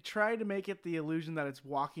exactly. they try to make it the illusion that it's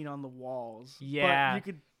walking on the walls. Yeah. But you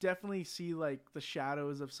could definitely see like the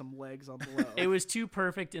shadows of some legs on below. It was too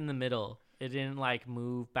perfect in the middle. It didn't like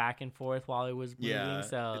move back and forth while it was moving.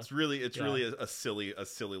 So it's really a silly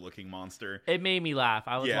looking monster. it made me laugh.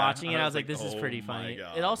 I was watching it. I was like, this is oh pretty my funny.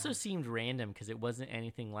 God. It also seemed random because it wasn't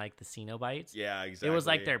anything like the Cenobites. Yeah, exactly. It was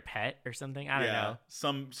like their pet or something. I don't know.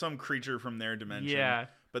 Some creature from their dimension. Yeah.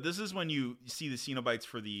 But this is when you see the Cenobites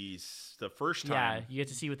for the first Yeah, time. you get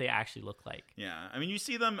to see what they actually look like. Yeah, I mean, you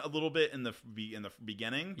see them a little bit in the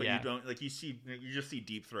beginning, but Yeah. you don't you just see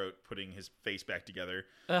Deep Throat putting his face back together,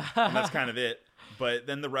 and that's kind of it. But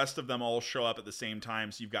then the rest of them all show up at the same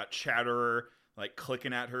time. So you've got Chatterer like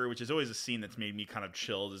clicking at her, which is always a scene that's made me kind of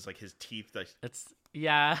chilled. Is like his teeth, like,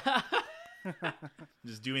 Yeah.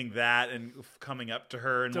 just doing that and coming up to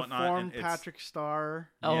her and whatnot. Deformed And Patrick Star.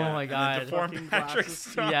 Oh my and God. then deformed Fucking Patrick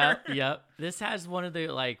glasses. Star. Yep. This has one of the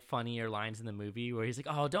like funnier lines in the movie where he's like,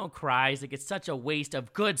 "Oh, don't cry." He's like, "It's such a waste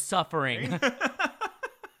of good suffering."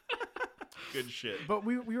 Good shit. But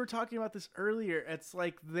we were talking about this earlier. It's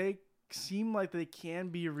like they seem like they can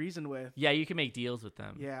be reasoned with. Yeah, you can make deals with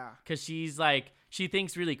them. Yeah. Because she's like, she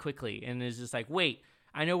thinks really quickly and is just like, wait,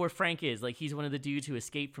 I know where Frank is. Like, he's one of the dudes who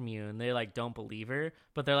escaped from you. And they like don't believe her,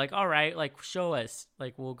 but they're like, all right, like show us.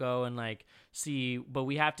 Like, we'll go and like see, but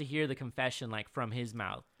we have to hear the confession like from his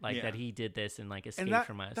mouth, like that he did this and like escaped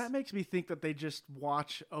from us. That makes me think that they just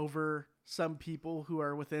watch over some people who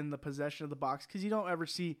are within the possession of the box, because you don't ever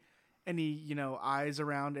see any, eyes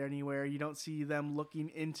around anywhere. You don't see them looking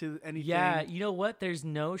into anything. Yeah, you know what? There's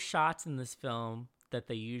no shots in this film that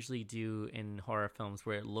they usually do in horror films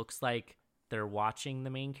where it looks like they're watching the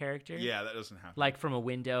main character. Yeah, that doesn't happen. Like from a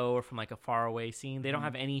window or from like a faraway scene. They don't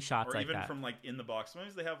have any shots or like even that. from like in the box.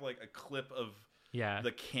 Sometimes they have like a clip of Yeah.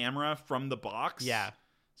 the camera from the box. Yeah.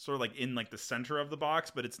 Sort of like in like the center of the box,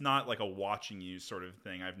 but it's not like a watching you sort of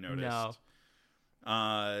thing, I've noticed. No.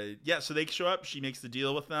 So they show up, she makes the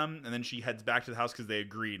deal with them, and then she heads back to the house because they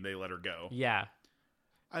agreed, they let her go. Yeah.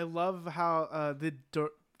 I love how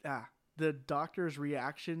the doctor's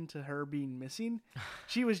reaction to her being missing.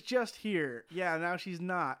 She was just here. Yeah, now she's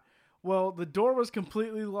not. Well, the door was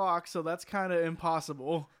completely locked, so that's kind of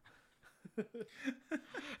impossible.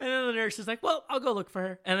 And then the nurse is like, well, I'll go look for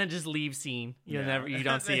her. And then just leave scene. You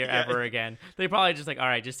don't see her Yeah. ever again. They probably just like, all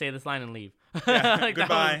right, just say this line and leave. Yeah, Like,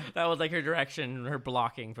 goodbye. That was like her direction, her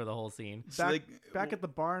blocking for the whole scene. So Back at the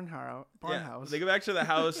barn house. They go back to the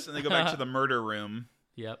house and they go back to the murder room.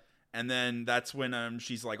 Yep. And then that's when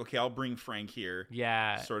she's like, okay, I'll bring Frank here.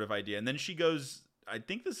 Yeah. Sort of idea. And then she goes, I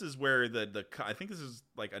think this is where I think this is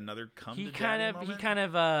like another come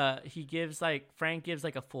to He gives like, Frank gives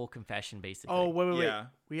like a full confession basically. Oh, wait. Yeah.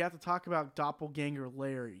 We have to talk about Doppelganger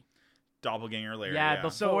Larry. Doppelganger Larry. Yeah,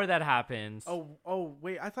 before that happens. Oh,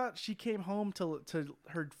 wait. I thought she came home to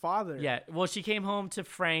her father. Yeah, well, she came home to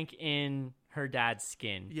Frank in her dad's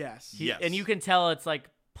skin. Yes. Yes. And you can tell it's like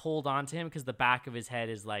pulled onto him because the back of his head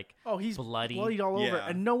is like he's bloody. bloodied all over, Yeah.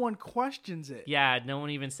 and no one questions it. Yeah, no one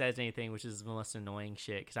even says anything, which is the most annoying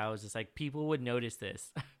shit because I was just like, people would notice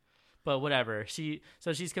this. But whatever. She's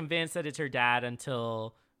convinced that it's her dad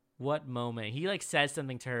until what moment he like says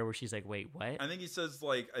something to her where she's like, wait, what? I think he says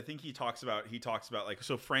like, I think he talks about like,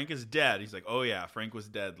 so Frank is dead. He's like, oh yeah, Frank was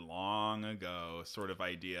dead long ago, sort of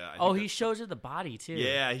idea. He shows her the body too.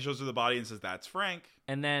 Yeah, he shows her the body and says, that's Frank.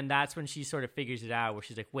 And then that's when she sort of figures it out, where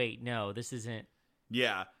she's like, wait, no, this isn't.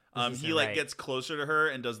 Yeah. He like gets closer to her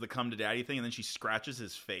and does the come to daddy thing, and then she scratches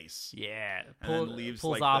his face. Yeah. And then leaves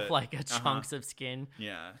pulls like off like a chunks of skin.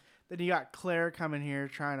 Yeah. Then you got Claire coming here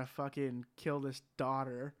trying to fucking kill this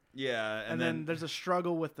daughter. Yeah. And then there's a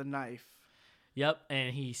struggle with the knife. Yep,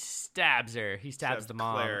 and he stabs her. He stabs the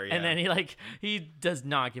mom. Claire, yeah. And then he does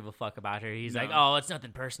not give a fuck about her. He's like, oh, it's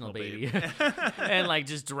nothing personal, baby. And like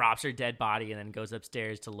just drops her dead body and then goes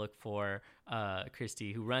upstairs to look for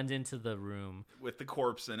Christy, who runs into the room. With the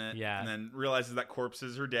corpse in it. Yeah. And then realizes that corpse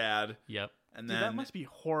is her dad. Yep. And Dude, then that must be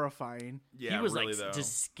horrifying. Yeah, he was really, like though.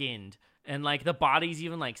 just skinned. And like the body's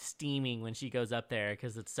even like steaming when she goes up there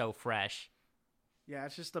because it's so fresh. Yeah,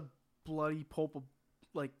 it's just a bloody pulp of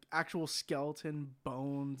like actual skeleton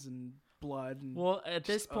bones and blood. And well, at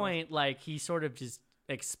this point, like he sort of just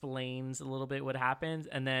explains a little bit what happens,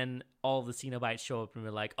 and then all the Cenobites show up and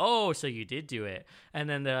we're like, oh, so you did do it. And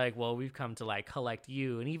then they're like, well, we've come to like collect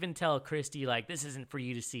you, and even tell Christy like this isn't for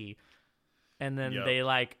you to see. And then they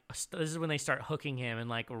like this is when they start hooking him, and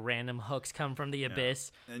like random hooks come from the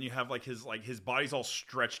abyss. And you have like his body's all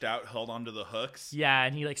stretched out, held onto the hooks. Yeah,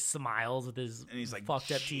 and he like smiles with his and he's like,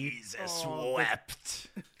 fucked up teeth. Jesus wept.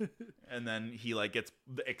 And then he like gets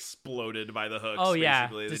exploded by the hooks. Oh yeah,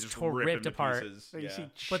 basically. They just ripped apart. So you see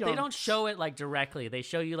but they don't show it like directly. They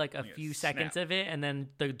show you like a Yeah, few snap. seconds of it, and then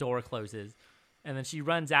the door closes, and then she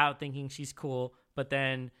runs out thinking she's cool. But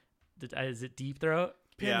then, is it Deep Throat?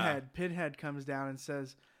 Pinhead comes down and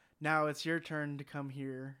says, now it's your turn to come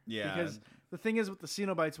here. Yeah. Because the thing is with the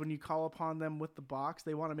Cenobites, when you call upon them with the box,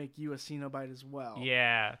 they want to make you a Cenobite as well.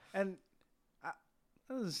 Yeah. And that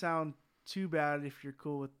doesn't sound too bad if you're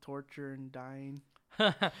cool with torture and dying.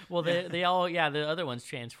 Well, they all, the other ones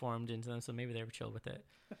transformed into them, so maybe they were chill with it.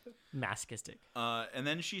 Masochistic. And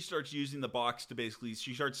then she starts using the box to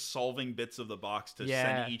she starts solving bits of the box to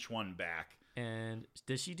send each one back. And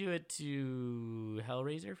does she do it to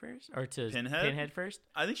Hellraiser first, or to Pinhead first?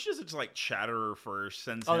 I think she does it to like Chatterer first.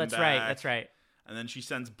 Sends him that's back. right. That's right. And then she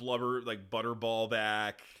sends Butterball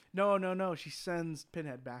back. No. She sends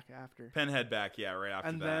Pinhead back after. Pinhead back, yeah, right after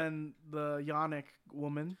and that. And then the Yonic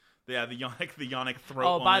woman. Yeah, the Yonic throat.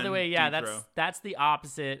 Oh, by the woman, way, that's the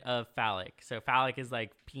opposite of phallic. So phallic is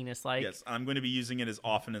like penis-like. Yes, I'm going to be using it as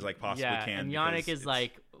often as I possibly can. And Yonic is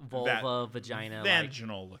like vulva, vagina,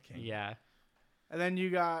 vaginal looking. Yeah. And then you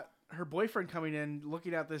got her boyfriend coming in,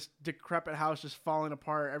 looking at this decrepit house just falling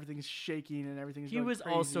apart. Everything's shaking and everything's He going was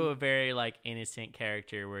crazy. also a very like innocent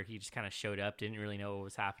character where he just kind of showed up, didn't really know what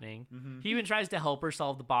was happening. Mm-hmm. He even tries to help her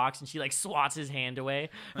solve the box, and she like swats his hand away.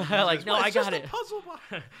 Like, no, I got it. Puzzle box.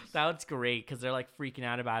 That's great because they're like freaking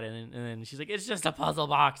out about it, and then she's like, "It's just a puzzle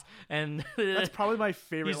box," and that's probably my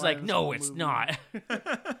favorite. He's line like, of this "No, whole it's movie. not."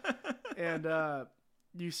 And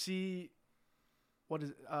you see, what is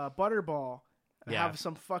it? Butterball have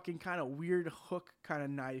some fucking kind of weird hook kind of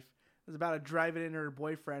knife. Is about to drive it into her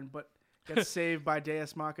boyfriend, but gets saved by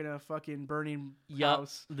Deus Machina fucking burning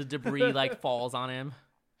house. The debris like falls on him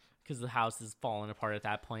because the house is falling apart at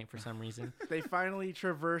that point for some reason. They finally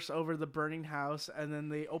traverse over the burning house, and then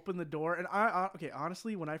they open the door. And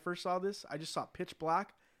honestly, when I first saw this, I just saw pitch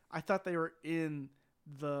black. I thought they were in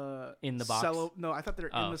the box. No, I thought they were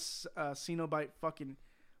in the Cenobite fucking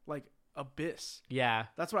like abyss. Yeah,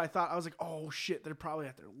 that's what I thought. I was like, oh shit, they're probably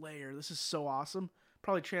at their lair. This is so awesome.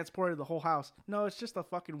 Probably transported the whole house. No, it's just a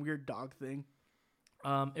fucking weird dog thing.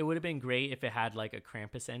 It would have been great if it had like a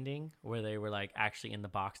Krampus ending where they were like actually in the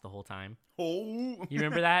box the whole time. Oh, you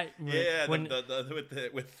remember that? Yeah, when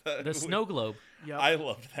with the snow globe. Yep. I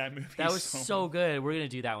loved that movie. That was so good. We're gonna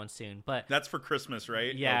do that one soon, but that's for Christmas,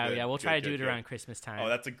 right? Yeah, we'll try to do it around Christmas time. Oh,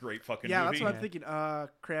 that's a great fucking movie. Yeah, that's what I'm thinking.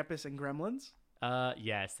 Krampus and Gremlins.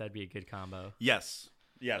 Yes, that'd be a good combo. Yes,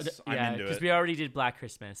 I'm into it because we already did Black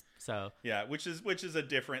Christmas, so yeah, which is a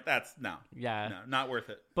different. That's no, not worth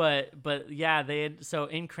it. But yeah, so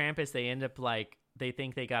in Krampus they end up like they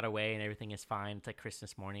think they got away and everything is fine. It's like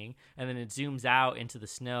Christmas morning, and then it zooms out into the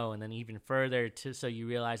snow, and then even further so you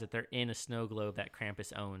realize that they're in a snow globe that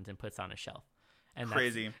Krampus owns and puts on a shelf. And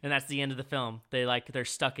crazy. That's the end of the film. They're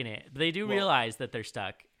stuck in it. But they do realize that they're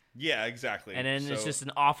stuck. Yeah, exactly. And then it's just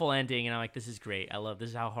an awful ending, and I'm like, this is great. I love this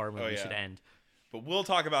is how horror movies should end. But we'll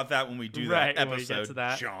talk about that when we do that episode, to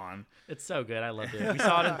that. John. It's so good. I loved it. We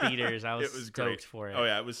saw it in theaters. I was stoked great for it. Oh,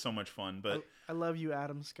 yeah. It was so much fun. But I love you,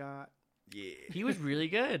 Adam Scott. Yeah. He was really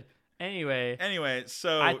good. Anyway,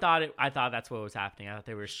 so I thought that's what was happening. I thought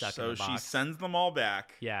they were stuck in the box. So she sends them all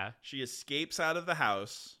back. Yeah. She escapes out of the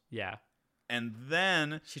house. Yeah. And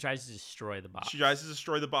then she tries to destroy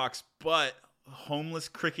the box. But a homeless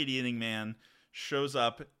cricket eating man shows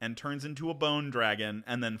up and turns into a bone dragon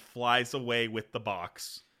and then flies away with the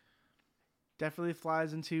box. Definitely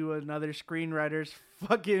flies into another screenwriter's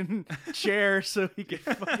fucking chair so he can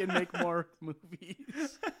fucking make more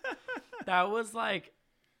movies. That was like,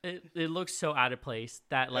 it looked so out of place.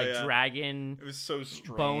 That dragon, it was so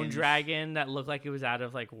strange. Bone dragon that looked like it was out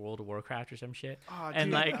of like World of Warcraft or some shit,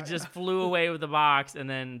 dude, just flew away with the box, and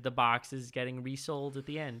then the box is getting resold at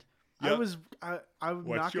the end. Yep. I'm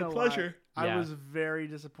What's not your gonna pleasure? lie. I was very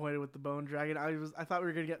disappointed with the Bone Dragon. I thought we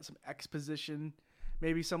were gonna get some exposition,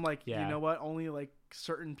 maybe some you know what, only like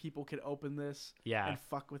certain people could open this and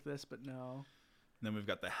fuck with this, but no. And then we've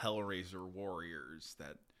got the Hellraiser Warriors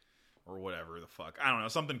or whatever the fuck. I don't know,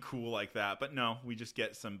 something cool like that. But no, we just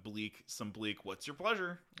get some bleak, what's your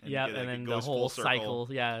pleasure? And then the whole cycle,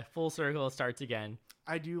 full circle starts again.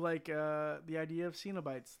 I do like the idea of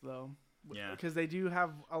Cenobites, though. Yeah. Because they do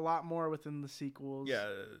have a lot more within the sequels. Yeah,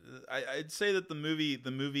 I'd say that the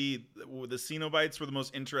Cenobites were the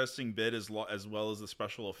most interesting bit as well as the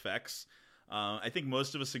special effects. I think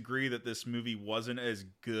most of us agree that this movie wasn't as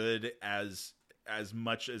good as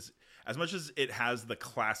much as it has the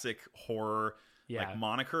classic horror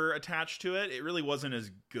moniker attached to it. It really wasn't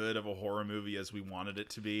as good of a horror movie as we wanted it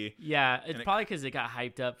to be. Yeah, it's probably because it got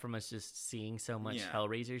hyped up from us just seeing so much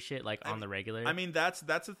Hellraiser shit on the regular. I mean, that's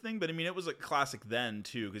the thing, but I mean, it was a classic then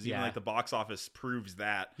too, because even the box office proves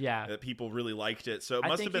that people really liked it. So it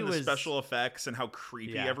must have been the special effects and how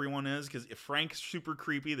creepy everyone is, because if Frank's super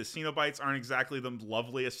creepy, the Cenobites aren't exactly the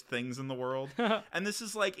loveliest things in the world. And this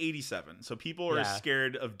is like 87, so people are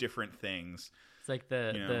scared of different things. It's like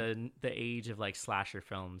the age of like slasher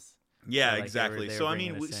films. Yeah, so exactly. So I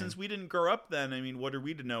mean, since we didn't grow up then, I mean, what are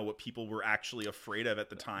we to know what people were actually afraid of at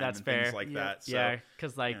the time? That's and fair. Things like that. So, yeah,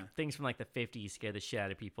 because things from like the 50s scare the shit out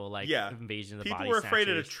of people. Like Invasion of the Body Snatchers. People were afraid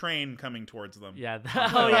of a Snatchers. train coming towards them. Yeah.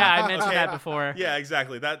 Oh yeah, I mentioned that before. Yeah,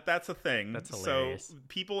 exactly. That's a thing. That's hilarious. So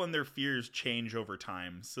people and their fears change over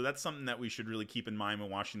time. So that's something that we should really keep in mind when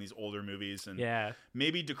watching these older movies, and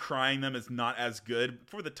maybe decrying them as not as good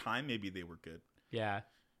for the time. Maybe they were good. Yeah.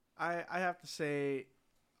 I have to say,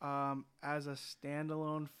 as a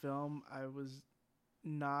standalone film, I was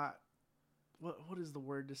not. What is the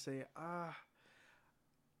word to say?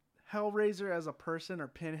 Hellraiser as a person, or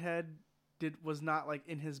Pinhead, was not like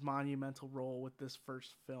in his monumental role with this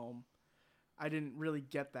first film. I didn't really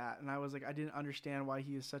get that, and I was like, I didn't understand why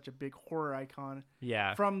he is such a big horror icon.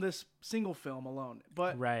 Yeah. From this single film alone,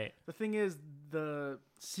 but the thing is, the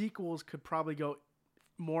sequels could probably go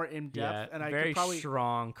more in depth, and I could probably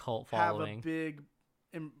strong cult following. Have a big,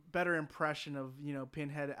 better impression of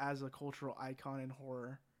Pinhead as a cultural icon in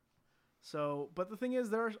horror. So, but the thing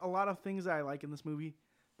is, there are a lot of things that I like in this movie.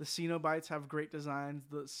 The Cenobites have great designs.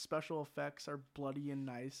 The special effects are bloody and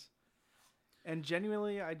nice, and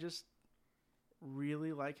genuinely, I just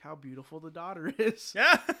really like how beautiful the daughter is.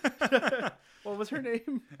 Yeah. What was her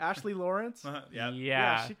name? Ashley Lawrence.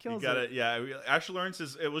 Yeah, she kills it. Yeah, Ashley Lawrence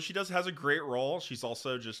has a great role. She's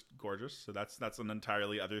also just gorgeous, so that's an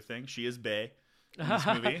entirely other thing. She is bae in this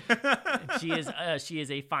movie. she is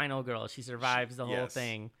a final girl. She survives the whole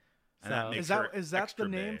thing. So is that the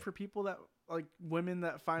name for people that like women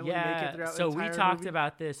that finally make it throughout? So the entire we talked movie?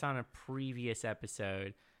 about this on a previous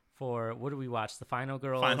episode. For what did we watch? The Final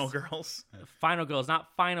Girls. Final Girls. Final Girls,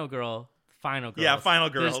 not Final Girl. Final Girls. Yeah,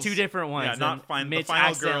 Final Girls. There's two different ones. Yeah, not Final. Mitch The Final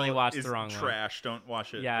accidentally Girl watched is the wrong trash. Don't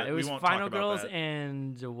watch it. Yeah, but it was we won't Final talk about Girls, that.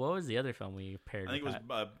 and what was the other film we paired? I think with it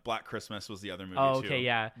was Black Christmas was the other movie. Oh, too, okay,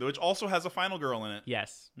 yeah. Which also has a Final Girl in it.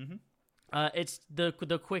 Yes. Mm-hmm. It's the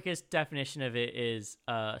quickest definition of it is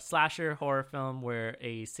a slasher horror film where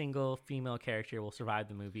a single female character will survive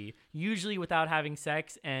the movie, usually without having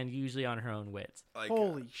sex and usually on her own wits.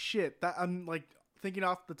 Holy shit! That I'm like thinking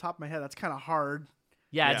off the top of my head. That's kind of hard.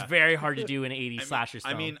 Yeah, it's very hard to do in an 80s slasher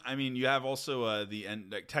film. I mean, you have also the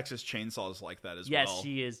end. Like, Texas Chainsaw is like that as well. Yes,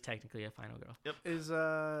 she is technically a final girl. Yep. Is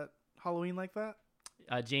Halloween like that?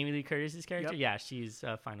 Jamie Lee Curtis's character? Yep. Yeah, she's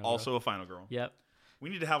a final girl. Also a final girl. Yep. We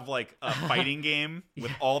need to have like a fighting game with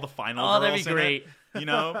all the final girls that'd be great. in it. You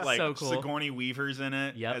know, like so cool. Sigourney Weaver's in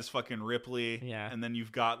it as fucking Ripley. Yeah. And then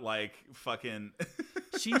you've got like fucking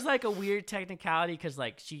she's like a weird technicality because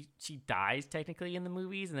like she dies technically in the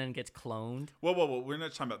movies and then gets cloned. Whoa. We're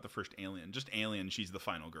not talking about the first Alien. Just Alien, she's the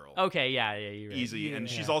final girl. Okay, yeah, you're right. Easy. Yeah. And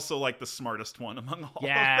she's also like the smartest one among all of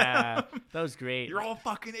them. That was great. You're all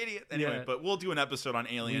fucking idiots. Anyway, but we'll do an episode on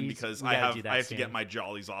Alien because I have to get my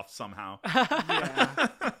jollies off somehow.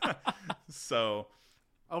 So,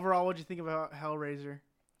 overall, what'd you think about Hellraiser?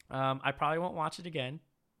 I probably won't watch it again,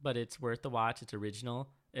 but it's worth the watch. It's original.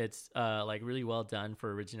 It's like really well done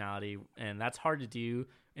for originality, and that's hard to do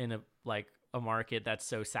in a market that's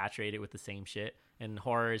so saturated with the same shit. And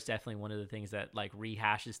horror is definitely one of the things that like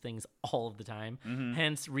rehashes things all of the time. Mm-hmm.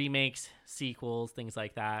 Hence remakes, sequels, things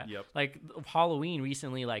like that. Yep. Like Halloween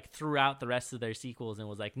recently like threw out the rest of their sequels and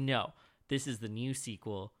was like, no, this is the new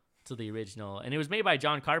sequel to the original. And it was made by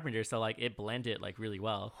John Carpenter, so like it blended like really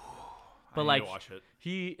well. But like watch it.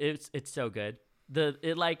 it's so good.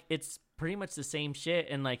 It's pretty much the same shit,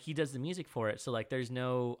 and like he does the music for it, so like there's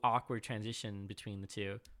no awkward transition between the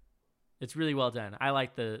two. It's really well done. I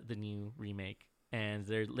like the new remake. And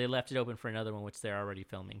they left it open for another one, which they're already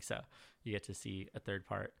filming. So you get to see a third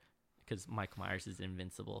part because Michael Myers is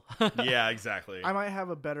invincible. Yeah, exactly. I might have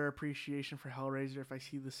a better appreciation for Hellraiser if I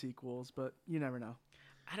see the sequels, but you never know.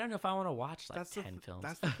 I don't know if I want to watch like 10 films.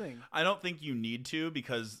 That's the thing. I don't think you need to,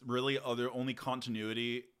 because really the only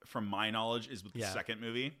continuity from my knowledge is with the second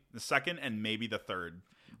movie. The second and maybe the third.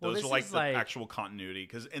 Those are like the actual continuity,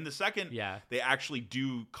 because in the second, they actually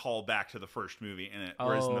do call back to the first movie in it,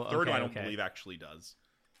 whereas in the third one, I don't believe actually does.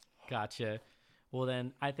 Gotcha. Well,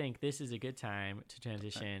 then I think this is a good time to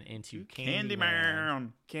transition into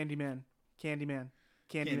Candyman. Candyman.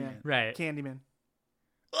 Right. Candyman.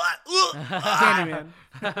 Candyman.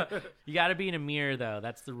 You got to be in a mirror, though.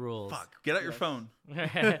 That's the rules. Fuck. Get out your phone.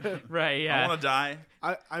 Right, yeah. I want to die.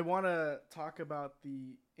 I want to talk about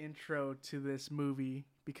the intro to this movie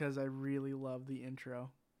because I really love the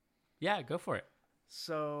intro. Yeah, go for it.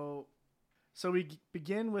 So we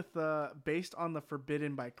begin with based on The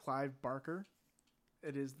Forbidden by Clive Barker.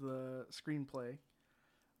 It is the screenplay.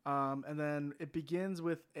 And then it begins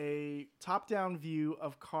with a top-down view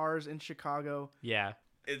of cars in Chicago. Yeah.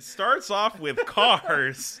 It starts off with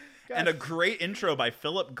cars and a great intro by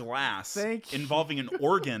Philip Glass involving an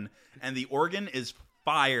organ, and the organ is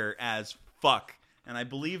fire as fuck. And I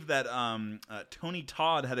believe that Tony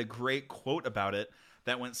Todd had a great quote about it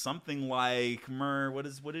that went something like,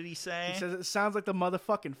 what did he say? He says it sounds like the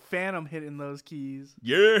motherfucking Phantom hitting those keys.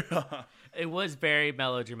 Yeah. It was very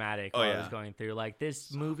melodramatic while I was going through. Like,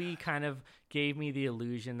 this movie kind of gave me the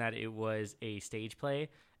illusion that it was a stage play.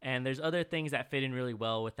 And there's other things that fit in really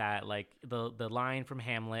well with that, like the line from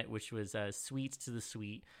Hamlet, which was sweets to the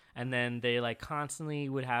sweet. And then they like constantly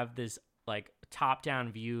would have this like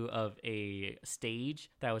top-down view of a stage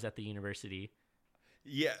that was at the university.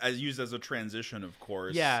 Yeah, as used as a transition, of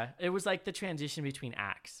course. Yeah, it was like the transition between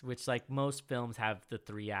acts, which like most films have the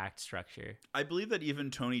 3-act structure. I believe that even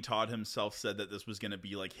Tony Todd himself said that this was going to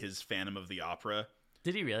be like his Phantom of the Opera.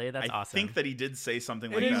 Did he really? That's awesome. I think that he did say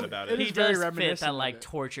something like that about it. He does fit that like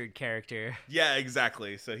tortured character. Yeah,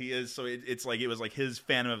 exactly. So he is. So it's like it was like his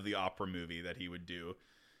Phantom of the Opera movie that he would do.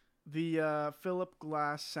 The Philip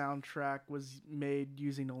Glass soundtrack was made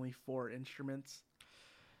using only 4 instruments.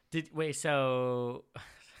 So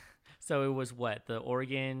it was what? The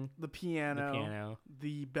organ, the piano,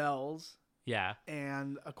 the bells,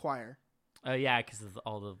 and a choir. Oh yeah, because of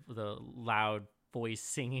all the loud voice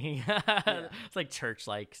singing. It's like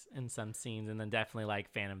church-like in some scenes, and then definitely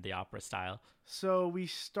like Phantom of the Opera style. So we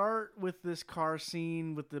start with this car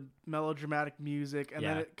scene with the melodramatic music, and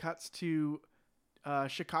then it cuts to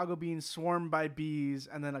Chicago being swarmed by bees,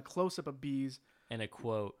 and then a close-up of bees. And a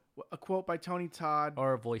quote by Tony Todd.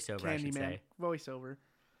 Or a voiceover, I should say. Voiceover.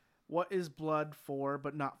 What is blood for,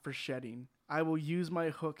 but not for shedding? I will use my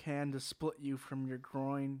hook hand to split you from your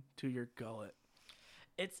groin to your gullet.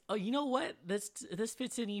 You know what? This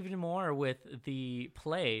fits in even more with the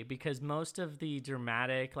play, because most of the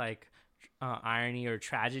dramatic like irony or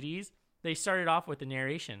tragedies, they started off with the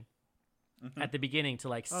narration at the beginning to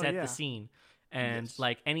like set the scene. And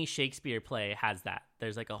like any Shakespeare play has that.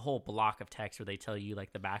 There's like a whole block of text where they tell you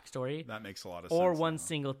like the backstory. That makes a lot of sense. Or one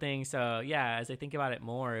single thing. So yeah, as I think about it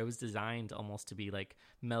more, it was designed almost to be like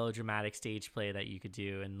melodramatic stage play that you could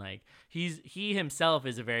do. And like he himself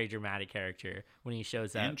is a very dramatic character when he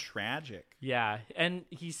shows up. And tragic. Yeah. And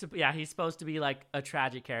he's supposed to be like a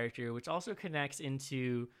tragic character, which also connects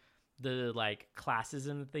into the like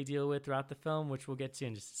classism that they deal with throughout the film, which we'll get to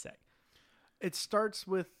in just a sec. It starts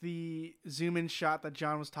with the zoom-in shot that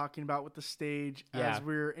John was talking about with the stage as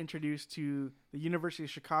we're introduced to the University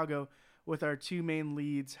of Chicago with our 2 main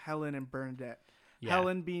leads, Helen and Bernadette. Yeah.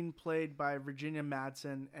 Helen being played by Virginia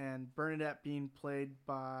Madsen and Bernadette being played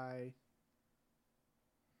by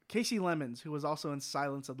Casey Lemons, who was also in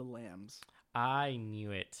Silence of the Lambs. I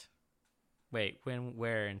knew it. Wait,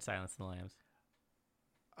 where in Silence of the Lambs?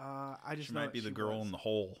 She might be the girl in the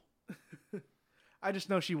hole. I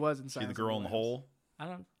just know she was in Silence. She the girl in the hole? I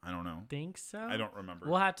don't know. Think so? I don't remember.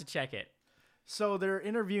 We'll have to check it. So they're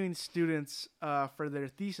interviewing students for their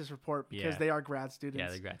thesis report because they are grad students. Yeah,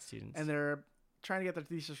 they're grad students. And they're trying to get their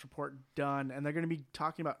thesis report done, and they're going to be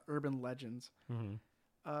talking about urban legends.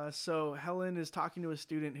 Mm-hmm. So Helen is talking to a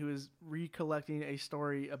student who is recollecting a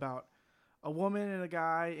story about a woman and a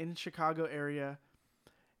guy in Chicago area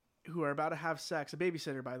who are about to have sex. A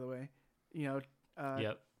babysitter, by the way.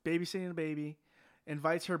 Babysitting a baby.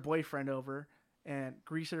 Invites her boyfriend over. And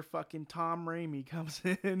greaser fucking Tom Raimi comes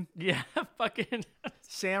in. Yeah, fucking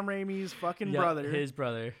Sam Raimi's fucking brother. His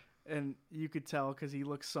brother. And you could tell because he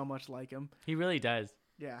looks so much like him. He really does.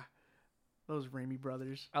 Yeah. Those Raimi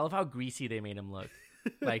brothers. I love how greasy they made him look.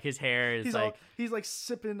 Like his hair is he's like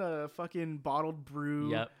sipping a fucking bottled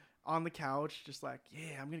brew on the couch, just like,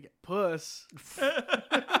 yeah, I'm gonna get puss.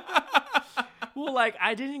 Well, like,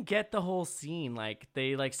 I didn't get the whole scene. Like,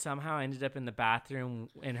 they like somehow ended up in the bathroom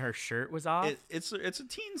and her shirt was off. It's a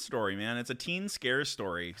teen story, man. It's a teen scare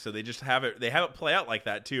story. So they just have it play out like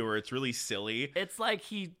that too, where it's really silly. It's like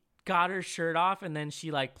he got her shirt off and then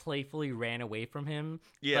she like playfully ran away from him,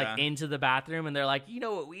 like into the bathroom. And they're like, you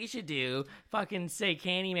know what we should do? Fucking say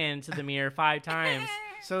Candyman to the mirror 5 times.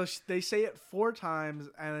 So they say it 4 times,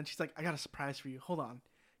 and then she's like, I got a surprise for you. Hold on.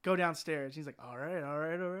 Go downstairs. He's like, all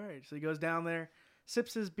right. So he goes down there,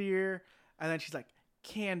 sips his beer, and then she's like,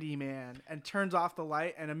 Candyman, and turns off the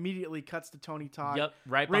light and immediately cuts to Tony Todd. Yep,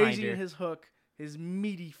 right behind raising her. his hook, his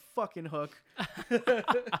meaty fucking hook.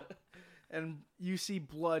 And you see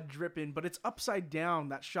blood dripping, but it's upside down.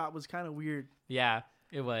 That shot was kind of weird. Yeah,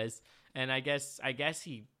 it was. And I guess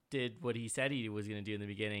he did what he said he was going to do in the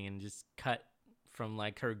beginning and just cut from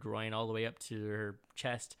like her groin all the way up to her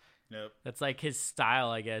chest. Nope. That's like his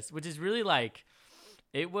style, I guess, which is really like,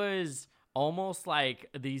 it was almost like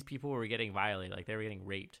these people were getting violated, like they were getting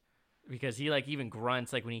raped, because he like even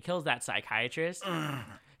grunts, like when he kills that psychiatrist,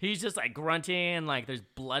 he's just like grunting and like there's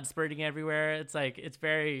blood spurting everywhere. It's like, it's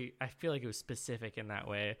very, I feel like it was specific in that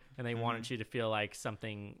way, and they wanted you to feel like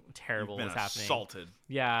something terrible was happening. Assaulted.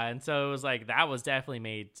 Yeah, and so it was like, that was definitely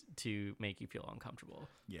made to make you feel uncomfortable.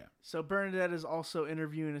 Yeah. So Bernadette is also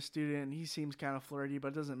interviewing a student. He seems kind of flirty, but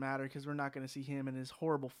it doesn't matter because we're not going to see him in his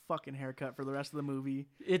horrible fucking haircut for the rest of the movie.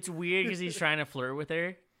 It's weird because he's trying to flirt with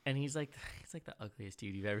her, and he's like the ugliest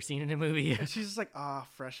dude you've ever seen in a movie. And she's just like,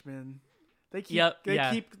 freshman. They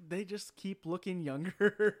just keep looking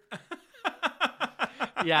younger.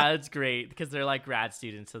 Yeah, it's great because they're like grad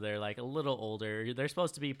students, so they're like a little older. They're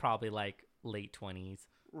supposed to be probably like late 20s.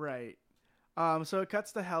 Right. So it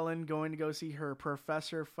cuts to Helen going to go see her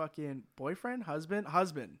professor fucking boyfriend, husband,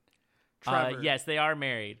 Trevor. Yes, they are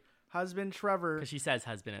married. Husband Trevor. Because she says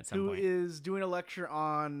husband at some point. Who is doing a lecture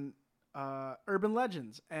on urban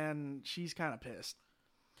legends, and she's kind of pissed.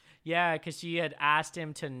 Yeah, because she had asked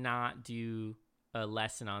him to not do a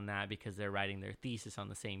lesson on that because they're writing their thesis on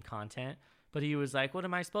the same content. But he was like, what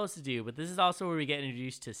am I supposed to do? But this is also where we get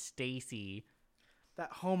introduced to Stacy.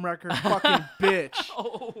 That homewrecker fucking bitch.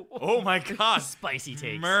 Oh my God. Spicy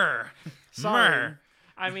takes. Sorry.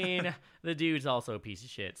 I mean, the dude's also a piece of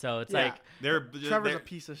shit. So it's like Trevor's a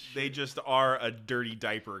piece of shit. They just are a dirty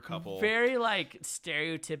diaper couple. Very like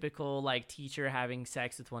stereotypical like teacher having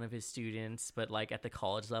sex with one of his students, but like at the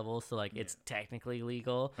college level, so like it's technically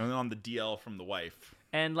legal. And on the DL from the wife.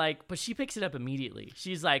 And like, but she picks it up immediately.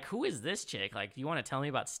 She's like, "Who is this chick? Like, do you want to tell me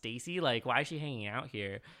about Stacy? Like, why is she hanging out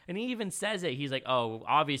here?" And he even says it. He's like, "Oh,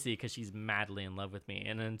 obviously because she's madly in love with me."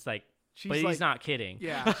 And then it's like, but he's not kidding.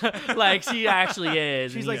 Yeah. Like she actually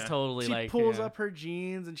is. She's and like totally she like pulls up her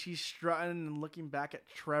jeans and she's strutting and looking back at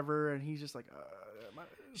Trevor, and he's just like,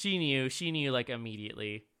 She knew like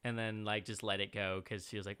immediately, and then like just let it go because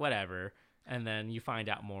she was like, whatever. And then you find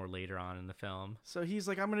out more later on in the film. So he's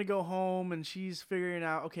like, I'm going to go home, and she's figuring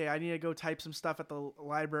out, okay, I need to go type some stuff at the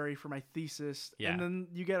library for my thesis. Yeah. And then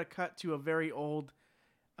you get a cut to a very old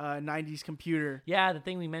 90s computer. Yeah, the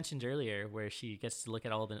thing we mentioned earlier where she gets to look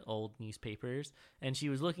at all the old newspapers, and she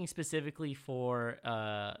was looking specifically for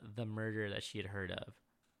the murder that she had heard of.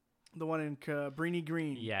 The one in Cabrini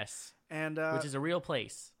Green. Yes. And which is a real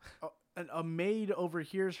place. A maid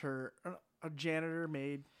overhears her, a janitor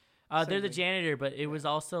maid. They're the janitor, but it was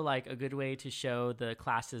also like a good way to show the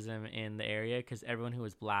classism in the area because everyone who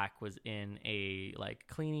was black was in a like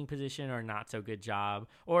cleaning position or not so good job,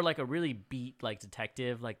 or like a really beat like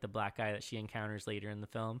detective, like the black guy that she encounters later in the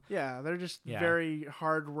film. Yeah, they're just very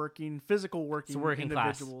hardworking, physical working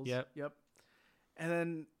individuals. Class. Yep. And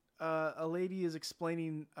then a lady is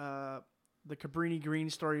explaining the Cabrini Green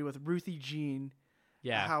story with Ruthie Jean.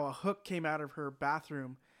 Yeah. How a hook came out of her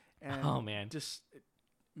bathroom and just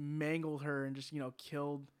mangled her and just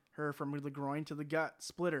killed her from the groin to the gut,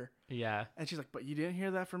 split her. Yeah. And she's like, but you didn't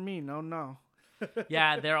hear that from me. No.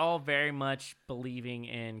 Yeah, they're all very much believing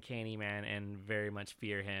in Candyman and very much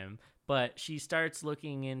fear him. But she starts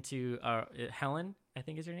looking into Helen, I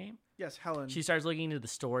think is her name. Yes, Helen. She starts looking into the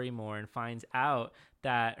story more and finds out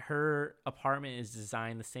that her apartment is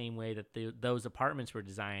designed the same way that those apartments were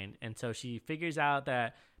designed. And so she figures out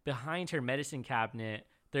that behind her medicine cabinet,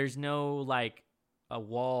 there's no like a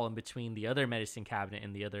wall in between the other medicine cabinet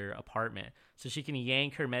and the other apartment. So she can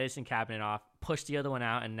yank her medicine cabinet off, push the other one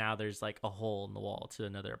out, and now there's like a hole in the wall to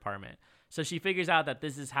another apartment. So she figures out that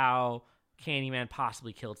this is how Candyman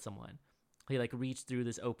possibly killed someone. He like reached through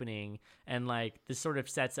this opening, and like this sort of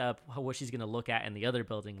sets up what she's gonna look at in the other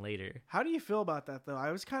building later. How do you feel about that though?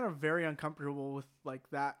 I was kind of very uncomfortable with like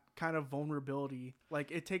that kind of vulnerability.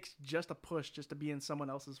 Like it takes just a push just to be in someone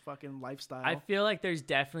else's fucking lifestyle. I feel like there's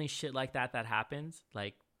definitely shit like that happens,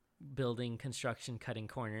 like building construction, cutting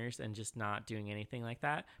corners, and just not doing anything like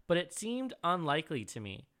that. But it seemed unlikely to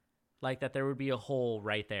me, like that there would be a hole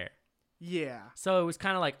right there. Yeah. So it was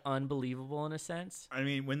kind of like unbelievable in a sense. I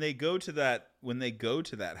mean, when they go to that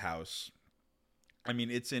house, I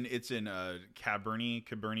mean, it's in Cabrini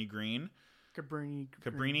Green.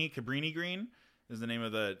 Cabrini Green is the name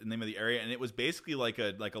of the area, and it was basically like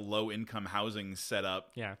a low income housing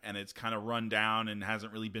setup. Yeah. And it's kind of run down and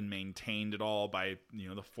hasn't really been maintained at all by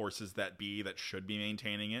the forces that should be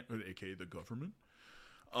maintaining it, aka the government.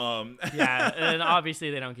 Yeah, and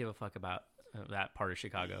obviously they don't give a fuck about that part of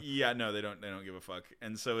Chicago. Yeah, no, they don't give a fuck.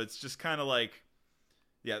 And so it's just kind of like,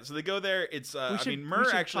 yeah, so they go there. It's Mur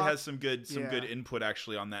actually has some good input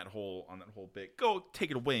actually on that whole bit. Go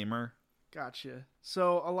take it away, Mur. Gotcha.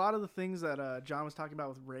 So a lot of the things that John was talking about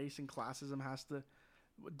with race and classism has to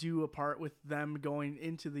do a part with them going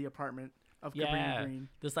into the apartment of Cabrini Green.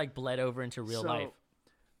 This like bled over into real life.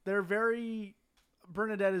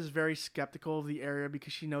 Bernadette is very skeptical of the area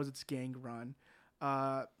because she knows it's gang run.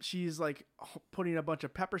 She's like putting a bunch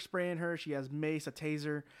of pepper spray in her. She has mace, a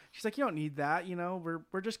taser. She's like, you don't need that.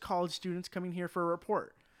 We're just college students coming here for a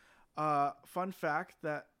report. Fun fact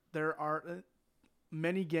that there are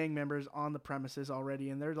many gang members on the premises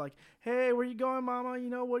already. And they're like, hey, where you going, mama?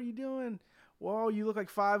 What are you doing? Whoa, you look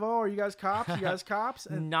like 5-0. Are you guys cops? You guys cops?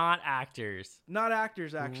 And not actors. Not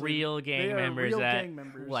actors, actually. Real gang members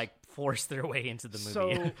like force their way into the movie.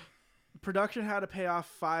 So production had to pay off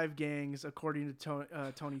 5 gangs, according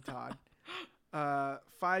to Tony Todd.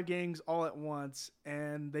 5 gangs all at once,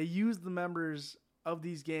 and they used the members of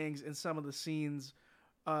these gangs in some of the scenes.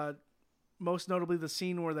 Most notably, the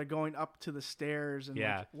scene where they're going up to the stairs and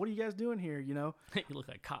like, what are you guys doing here? You look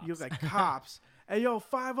like cops. You look like cops. Hey, yo,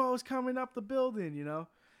 5-0 is coming up the building.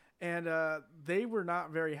 And they were not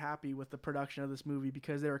very happy with the production of this movie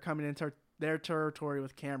because they were coming into their territory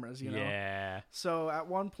with cameras, Yeah. So at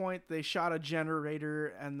one point they shot a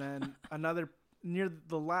generator, and then near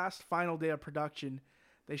the last final day of production,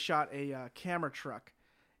 they shot a camera truck.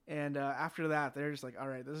 And after that, they're just like, all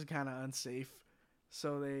right, this is kind of unsafe.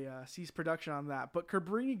 So they ceased production on that. But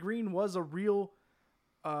Cabrini Green was a real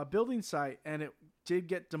building site, and it did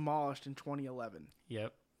get demolished in 2011.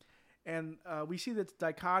 Yep. And we see this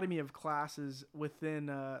dichotomy of classes within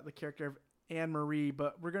the character of Anne-Marie,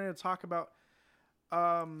 but we're going to talk about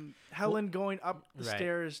Helen going up the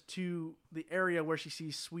stairs to the area where she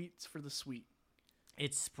sees sweets for the sweet.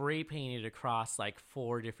 It's spray painted across like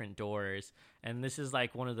 4 different doors, and this is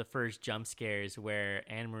like one of the first jump scares where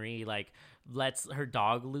Anne-Marie like lets her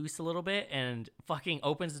dog loose a little bit and fucking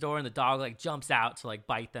opens the door, and the dog like jumps out to like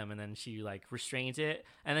bite them, and then she like restrains it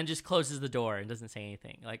and then just closes the door and doesn't say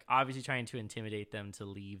anything, like obviously trying to intimidate them to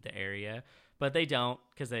leave the area, but they don't,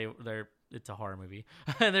 because they're it's a horror movie.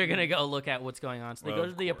 They're gonna go look at what's going on. So they go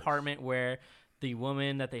to the apartment where the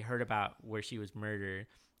woman that they heard about, where she was murdered,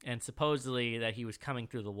 and supposedly that he was coming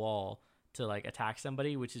through the wall to like attack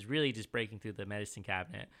somebody, which is really just breaking through the medicine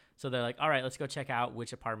cabinet. So they're like, all right, let's go check out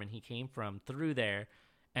which apartment he came from through there.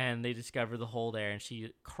 And they discover the hole there, and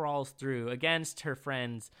she crawls through against her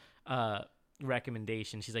friend's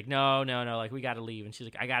recommendation. She's like, no, like we got to leave. And she's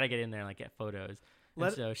like, I got to get in there and like get photos.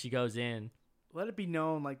 So she goes in. Let it be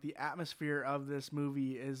known, like the atmosphere of this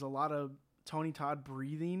movie is a lot of Tony Todd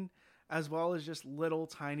breathing, as well as just little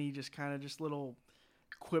tiny, just little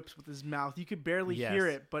quips with his mouth. You could barely hear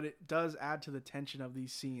it, but it does add to the tension of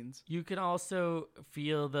these scenes. You can also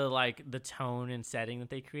feel the tone and setting that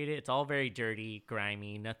they created. It's all very dirty,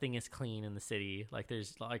 grimy. Nothing is clean in the city. Like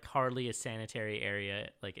there's like hardly a sanitary area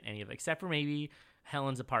like in any of it, except for maybe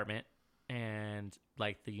Helen's apartment and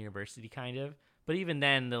like the university kind of. But even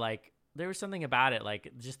then, there was something about it,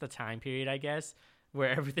 like just the time period, I guess, where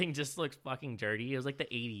everything just looks fucking dirty. It was like the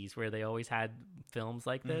 80s where they always had films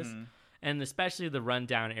like this. Mm-hmm. And especially the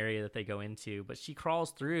rundown area that they go into. But she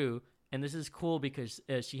crawls through And this is cool because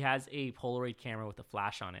she has a Polaroid camera with a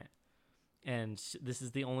flash on it. And this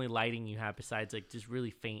is the only lighting you have besides like just really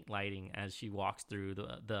faint lighting as she walks through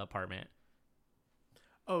the apartment.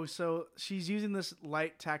 Oh, so she's using this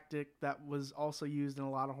light tactic that was also used in a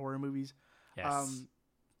lot of horror movies. Yes.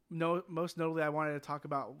 Most notably, I wanted to talk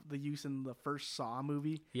about the use in the first Saw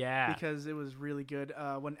movie. Yeah. Because it was really good.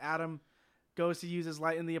 When Adam goes to use his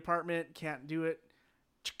light in the apartment, can't do it.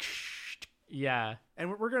 Yeah. And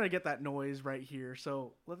we're going to get that noise right here.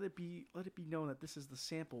 So let it be known that this is the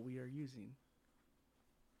sample we are using.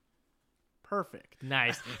 Perfect.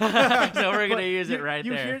 Nice. So we're going to use it right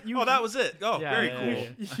there. That was it. Oh, Yeah, very yeah, cool.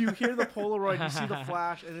 yeah. You hear the Polaroid, you see the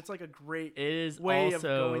flash, and it's like a great way of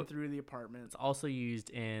going through the apartment. It's also used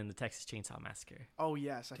in the Texas Chainsaw Massacre. Oh,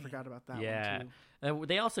 yes. I forgot about that Yeah. one, too.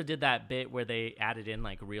 They also did that bit where they added in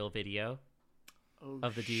like real video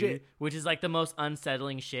of the dude, shit. which is like the most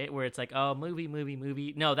unsettling shit where it's like, oh,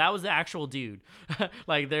 movie. No, that was the actual dude.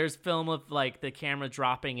 Like there's film of like the camera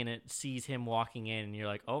dropping and it sees him walking in and you're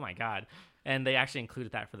like, oh my God. And they actually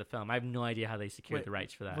included that for the film. I have no idea how they secured the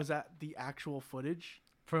rights for that. Was that the actual footage?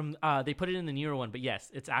 From they put it in the newer one, but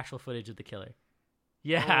yes, it's actual footage of the killer.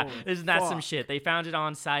 Yeah, isn't that some shit? They found it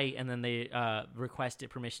on site and then they requested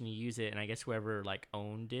permission to use it, and I guess whoever like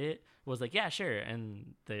owned it was like, yeah, sure,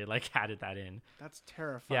 and they like added that in. That's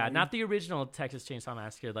terrifying. Yeah, not the original Texas Chainsaw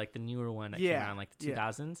Massacre, like the newer one that came out in like the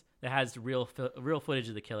 2000s that has real footage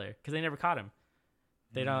of the killer because they never caught him.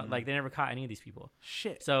 They don't they never caught any of these people.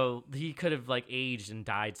 Shit. So he could have like aged and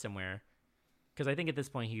died somewhere because I think at this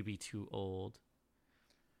point he'd be too old.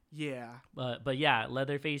 Yeah. But yeah,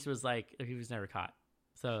 Leatherface was like he was never caught.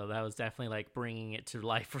 So that was definitely like bringing it to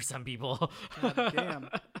life for some people. God damn.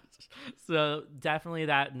 So definitely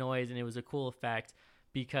that noise, and it was a cool effect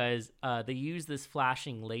because they use this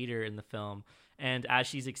flashing later in the film, and as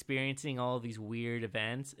she's experiencing all of these weird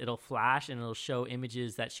events, it'll flash and it'll show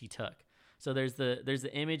images that she took. So there's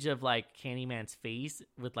the image of like Candyman's face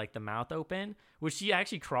with like the mouth open, which she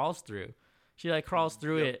actually crawls through. She like crawls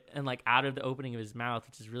through it and like out of the opening of his mouth,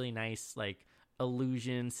 which is really nice, like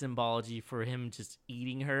illusion symbology for him just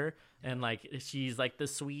eating her, and like she's like the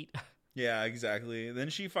sweet. Yeah, exactly. Then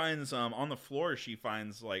she finds on the floor she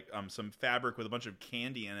finds like some fabric with a bunch of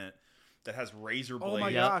candy in it that has razor blades. Oh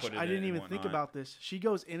my gosh, put in I didn't it even and think whatnot. about this. She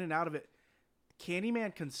goes in and out of it.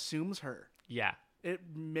 Candyman consumes her. Yeah. It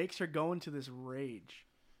makes her go into this rage.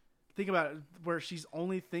 Think about it, where she's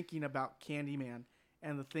only thinking about Candyman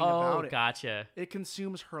and the thing about it. Oh, gotcha. It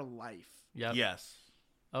consumes her life. Yep. Yes.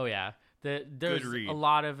 Oh yeah. There's a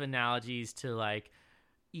lot of analogies to like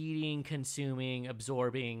eating, consuming,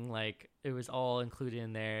 absorbing. Like it was all included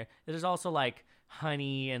in there. There's also like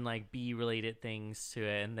honey and like bee related things to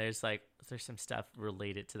it, and there's some stuff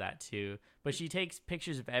related to that too. But she takes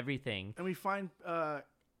pictures of everything, and we find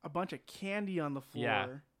a bunch of candy on the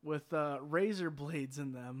floor with razor blades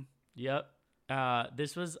in them. Yep. I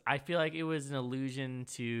feel like it was an allusion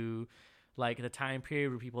to like the time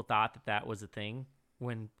period where people thought that was a thing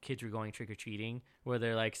when kids were going trick-or-treating, where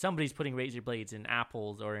they're like, somebody's putting razor blades in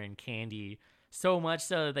apples or in candy, so much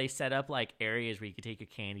so that they set up like areas where you could take your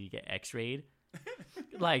candy to get x-rayed.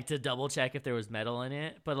 Like to double check if there was metal in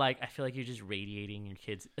it, but like I feel like you're just radiating your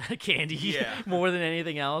kids candy more than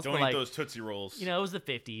anything else. Don't but, eat like, those Tootsie Rolls. You know, it was the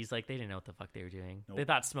 50s. Like they didn't know what the fuck they were doing. Nope. They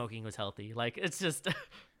thought smoking was healthy. Like it's just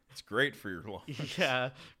it's great for your lungs.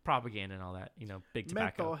 yeah, propaganda and all that. You know, big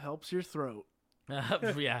tobacco. Menthol helps your throat.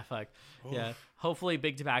 Yeah, fuck. Yeah. Hopefully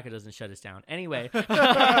Big Tobacco doesn't shut us down. Anyway, maybe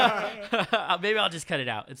I'll just cut it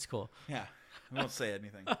out. It's cool. Yeah. I won't say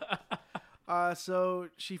anything. So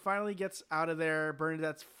she finally gets out of there.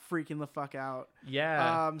 Bernadette's freaking the fuck out.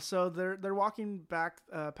 Yeah. So they're walking back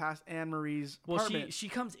past Anne Marie's apartment. Well, she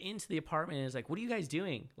comes into the apartment and is like, "What are you guys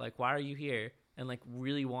doing? Like, why are you here?" And like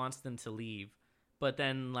really wants them to leave. But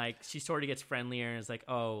then like she sort of gets friendlier and is like,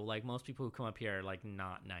 "Oh, like most people who come up here are like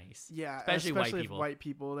not nice." Yeah, especially white people. White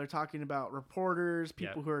people. They're talking about reporters,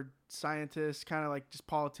 people who are scientists, kind of like just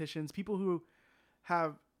politicians, people who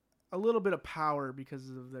have a little bit of power because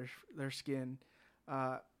of their skin.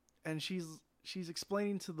 And she's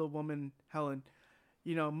explaining to the woman, Helen,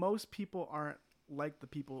 you know, most people aren't like the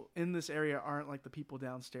people in this area aren't like the people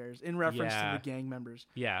downstairs, in reference to the gang members.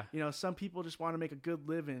 Yeah. You know, some people just want to make a good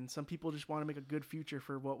living. Some people just want to make a good future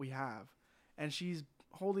for what we have. And she's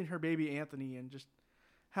holding her baby Anthony, and just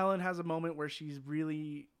Helen has a moment where she's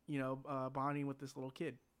really, you know, bonding with this little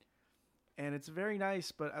kid. And it's very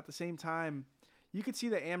nice, but at the same time, you could see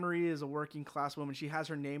that Anne Marie is a working class woman. She has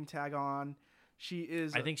her name tag on. She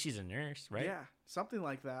is... I think she's a nurse, right? Yeah, something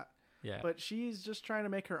like that. Yeah. But she's just trying to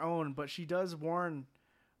make her own. But she does warn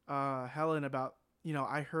Helen about, you know,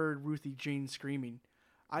 I heard Ruthie Jean screaming.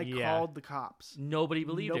 I called the cops. Nobody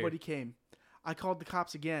believed Nobody came. I called the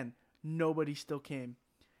cops again. Nobody still came.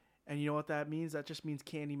 And you know what that means? That just means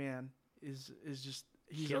Candyman is just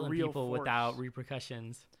he's killing a real people force. without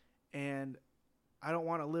repercussions. And I don't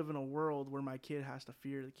want to live in a world where my kid has to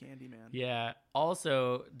fear the Candyman. Yeah.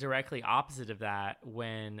 Also, directly opposite of that,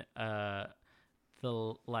 when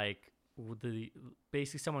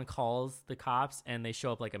basically someone calls the cops and they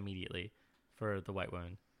show up like immediately for the white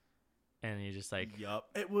woman, and you're just like, yup.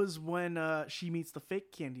 It was when she meets the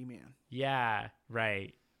fake Candyman. yeah,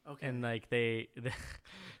 right. Okay. And like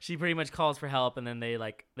she pretty much calls for help, and then they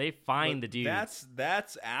find the dude. That's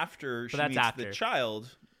after she meets the child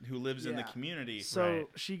who lives in the community. So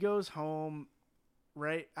she goes home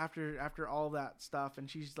right after all that stuff, and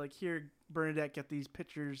she's like, "Here, Bernadette, get these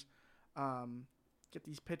pictures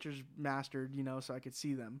mastered, so I could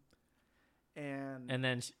see them." And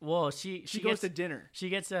then she goes gets to dinner. She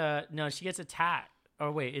gets attacked.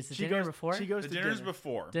 Or wait, is the dinner before? She goes the to dinner's dinner.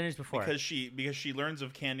 before. Dinner's before because she learns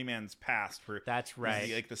of Candyman's past. That's right.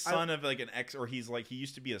 He's like the son of like an ex, or he's like he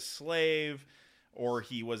used to be a slave, or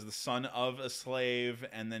he was the son of a slave,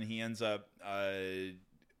 and then he ends up,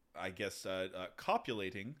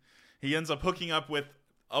 copulating. He ends up hooking up with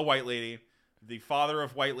a white lady. The father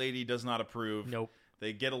of white lady does not approve. Nope.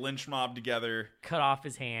 They get a lynch mob together. Cut off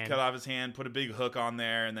his hand. Put a big hook on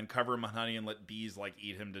there, and then cover him in honey and let bees like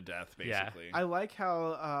eat him to death. Basically, I like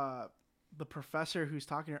how the professor who's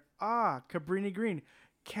talking to her, Cabrini Green,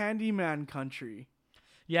 Candyman country.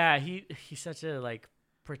 Yeah, he's such a like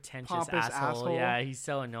pretentious pompous asshole. Yeah, he's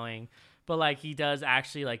so annoying. But like he does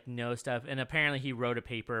actually like know stuff, and apparently he wrote a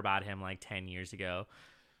paper about him like 10 years ago.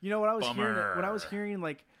 You know what I was hearing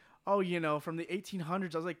like, oh, from the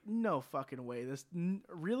 1800s, I was like, no fucking way. This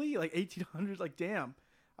really like 1800s, like damn.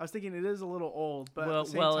 I was thinking it is a little old, but at the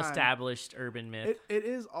same time, established urban myth. It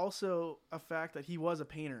is also a fact that he was a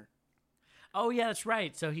painter. Oh yeah, that's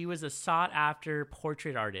right. So he was a sought after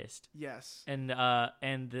portrait artist. Yes. And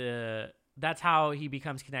that's how he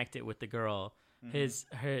becomes connected with the girl.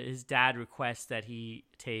 Mm-hmm. His dad requests that he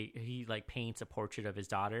like paints a portrait of his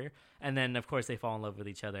daughter, and then of course they fall in love with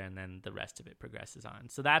each other, and then the rest of it progresses on.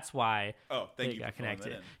 So that's why they got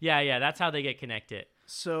connected. Yeah, that's how they get connected.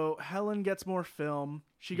 So Helen gets more film.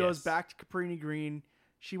 She goes back to Cabrini Green.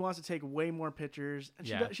 She wants to take way more pictures,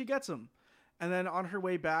 and she gets them. And then on her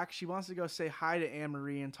way back, she wants to go say hi to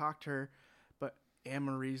Anne-Marie and talk to her, but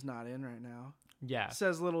Anne-Marie's not in right now. Yeah,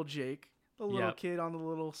 says little Jake. The little kid on the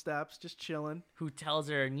little steps, just chilling. Who tells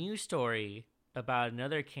her a new story about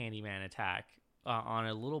another Candyman attack on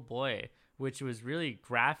a little boy, which was really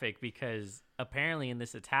graphic because apparently in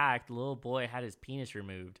this attack, the little boy had his penis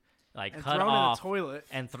removed, like and cut thrown off in a toilet.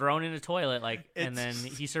 and thrown in a toilet, and then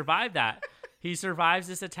he survived that. He survives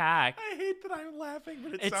this attack. I hate that I'm laughing,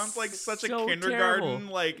 but it sounds like such so a kindergarten,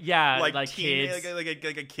 terrible. like kids,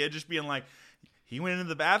 like a kid just being like. He went into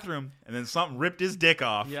the bathroom and then something ripped his dick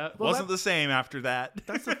off. Yep. Wasn't the same after that.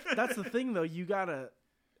 That's the thing though. You gotta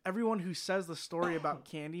everyone who says the story about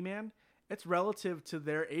Candyman, it's relative to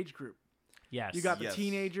their age group. Yes. You got the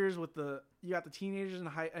teenagers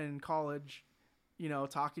in college,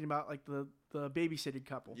 talking about like the babysitting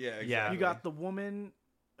couple. Yeah, exactly. You got the woman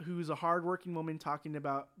who's a hardworking woman talking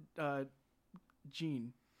about Mary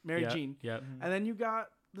Jean. Yep. And then you got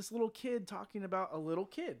this little kid talking about a little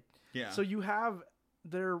kid. Yeah. So you have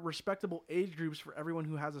their respectable age groups for everyone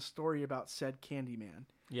who has a story about said Candyman.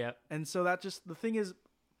 Yep. And so the thing is,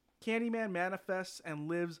 Candyman manifests and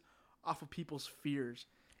lives off of people's fears.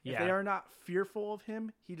 If they are not fearful of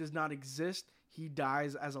him, he does not exist. He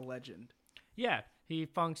dies as a legend. Yeah. He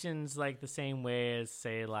functions like the same way as,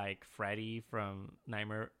 say, like Freddy from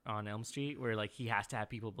Nightmare on Elm Street, where like he has to have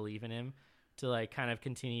people believe in him to like kind of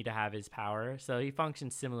continue to have his power. So he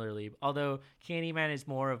functions similarly, although Candyman is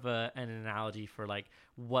more of an analogy for like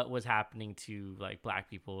what was happening to like black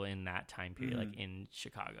people in that time period, like in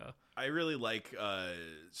Chicago. I really like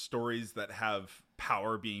stories that have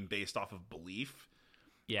power being based off of belief.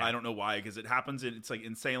 Yeah. I don't know why, because it happens it's like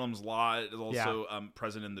in Salem's Law. It is also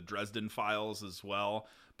present in the Dresden Files as well,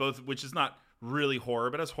 both which is not really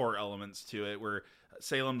horror but has horror elements to it, where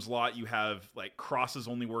Salem's Law, you have like crosses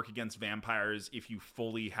only work against vampires if you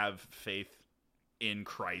fully have faith in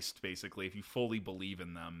Christ. Basically, if you fully believe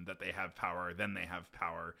in them that they have power, then they have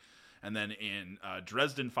power. And then in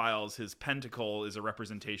Dresden Files, his pentacle is a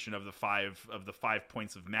representation of the five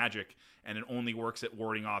points of magic, and it only works at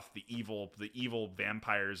warding off the evil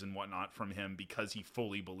vampires and whatnot from him because he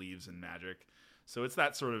fully believes in magic. So it's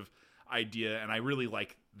that sort of idea, and I really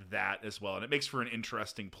like that as well, and it makes for an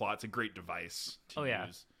interesting plot. It's a great device to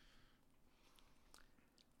use.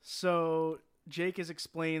 So Jake is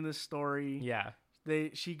explaining this story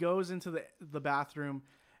She goes into the bathroom.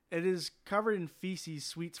 It is covered in feces,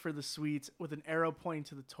 sweets for the sweets, with an arrow pointing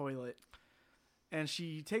to the toilet. And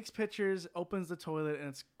she takes pictures, opens the toilet, and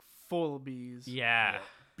it's full of bees. Yeah.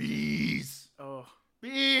 Bees. Oh.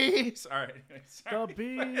 Bees. All right. The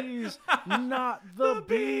bees, not the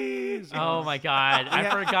bees. Oh my God. I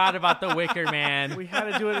forgot about the Wicker Man. We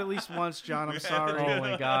had to do it at least once, John. I'm sorry. Oh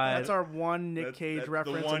my God. That's our one Nick Cage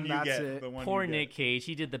reference, and that's it. Poor Nick Cage.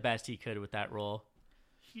 He did the best he could with that role.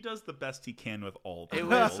 He does the best he can with all It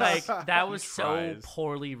was like, that was so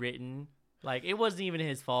poorly written. Like, it wasn't even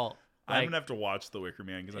his fault. Like, I'm gonna have to watch The Wicker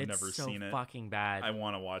Man because I've never seen it. It's so fucking bad. I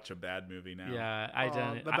want to watch a bad movie now. Yeah, I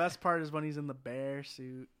don't. The best part is when he's in the bear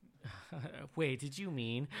suit. Wait, did you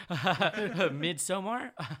mean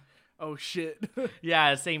Midsommar? Oh shit.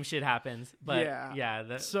 Yeah, same shit happens. But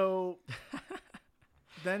yeah. So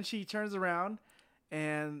then she turns around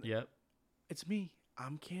and it's me.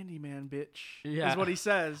 I'm Candyman, bitch. Yeah, is what he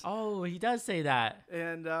says. Oh, he does say that.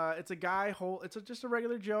 And it's a guy. Just a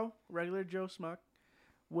regular Joe Smuck.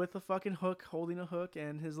 With a fucking hook, holding a hook,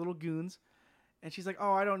 and his little goons. And she's like,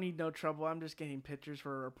 oh, I don't need no trouble. I'm just getting pictures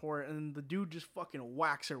for a report. And the dude just fucking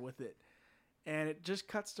whacks her with it. And it just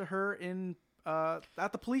cuts to her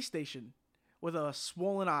at the police station with a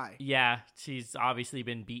swollen eye. Yeah, she's obviously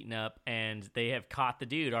been beaten up, and they have caught the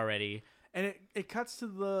dude already. And it cuts to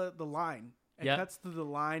the line. It cuts to the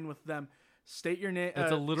line with them. State your name.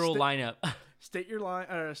 It's a literal lineup. State your line.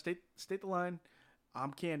 State the line.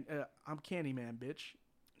 I'm Candyman, bitch.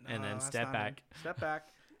 And then step back. Step back.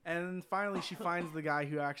 And finally she finds the guy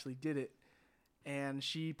who actually did it, and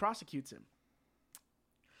she prosecutes him.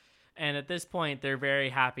 And at this point, they're very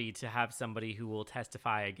happy to have somebody who will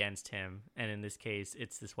testify against him. And in this case,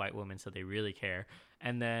 it's this white woman, so they really care.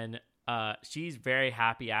 And then she's very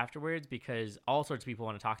happy afterwards because all sorts of people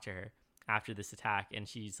want to talk to her after this attack. And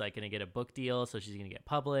she's like going to get a book deal, so she's going to get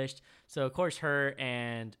published. So, of course, her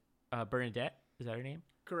and Bernadette, is that her name?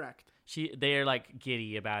 Correct. They are like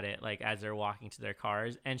giddy about it, like as they're walking to their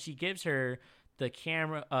cars, and she gives her the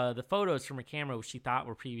camera, the photos from her camera, which she thought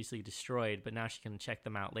were previously destroyed, but now she can check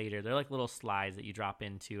them out later. They're like little slides that you drop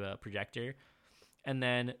into a projector, and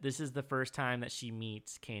then this is the first time that she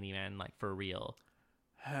meets Candyman, like for real.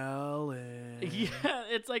 Helen. Yeah,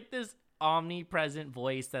 it's like this omnipresent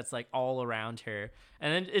voice that's like all around her,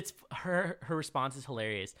 and then it's her response is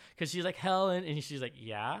hilarious because she's like Helen, and she's like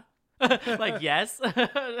yeah. Like yes.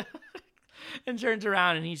 And turns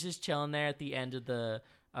around and he's just chilling there at the end of the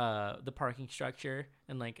parking structure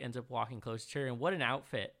and like ends up walking close to her. And what an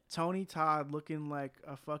outfit. Tony Todd looking like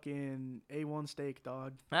a fucking A1 steak,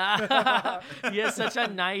 dog. He has such a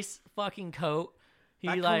nice fucking coat. He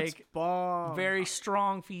like very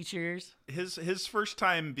strong features. His first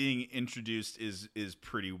time being introduced is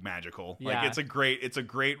pretty magical. Yeah. Like it's a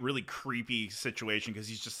great really creepy situation because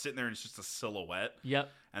he's just sitting there and it's just a silhouette. Yep.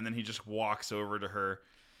 And then he just walks over to her,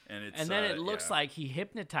 and then it looks like he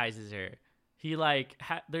hypnotizes her. He like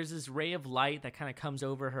there's this ray of light that kind of comes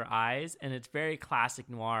over her eyes, and it's very classic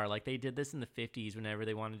noir. Like they did this in the 50s whenever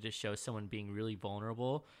they wanted to show someone being really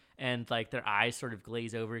vulnerable, and like their eyes sort of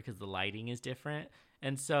glaze over because the lighting is different.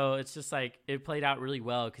 And so it's just like it played out really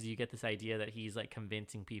well because you get this idea that he's like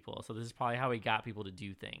convincing people. So this is probably how he got people to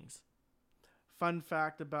do things. Fun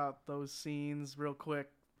fact about those scenes, real quick.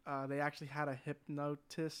 They actually had a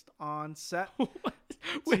hypnotist on set.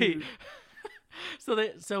 Wait.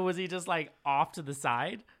 So was he just like off to the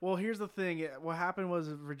side? Well, here's the thing. What happened was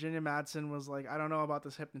Virginia Madsen was like, I don't know about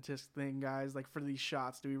this hypnotist thing, guys. Like for these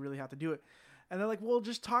shots, do we really have to do it? And they're like, well,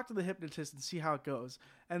 just talk to the hypnotist and see how it goes.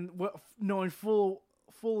 And knowing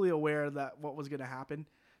fully aware that what was going to happen,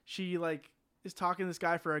 she like is talking to this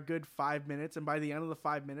guy for a good 5 minutes. And by the end of the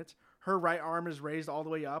 5 minutes, her right arm is raised all the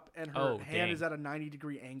way up and her hand is at a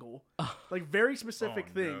 90-degree angle. Like very specific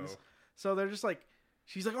things. No. So they're just like,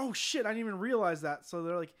 she's like, oh shit, I didn't even realize that. So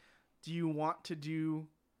they're like, do you want to do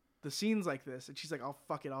the scenes like this? And she's like, oh,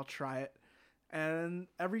 fuck it, I'll try it. And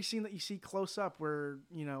every scene that you see close up where,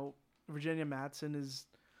 you know, Virginia Madsen is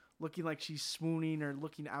looking like she's swooning or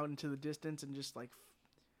looking out into the distance and just like,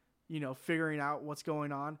 you know, figuring out what's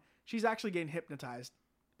going on. She's actually getting hypnotized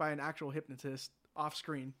by an actual hypnotist off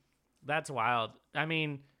screen. That's wild. I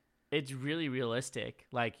mean, it's really realistic.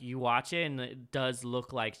 Like you watch it and it does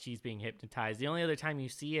look like she's being hypnotized. The only other time you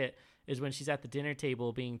see it is when she's at the dinner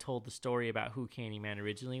table being told the story about who Candyman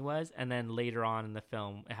originally was. And then later on in the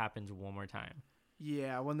film, it happens one more time.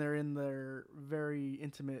 Yeah, when they're in their very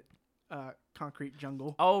intimate concrete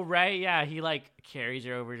jungle. Oh, right. Yeah. He like carries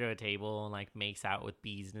her over to a table and like makes out with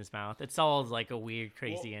bees in his mouth. It's all like a weird,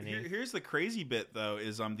 crazy ending. Here's the crazy bit though,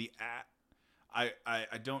 is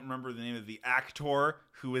I don't remember the name of the actor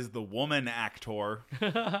who is the woman actor.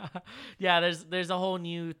 Yeah, there's a whole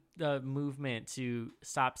new movement to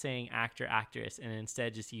stop saying actor, actress, and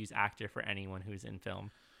instead just use actor for anyone who's in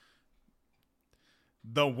film.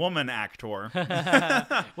 The woman actor.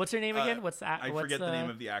 What's her name again? I forget the name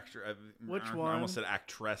of the actor. Which one? I almost said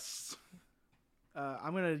actress.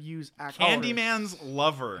 I'm gonna use actor. Candyman's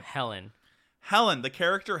lover. Helen. Helen, the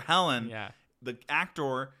character Helen. Yeah. The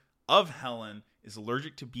actor of Helen is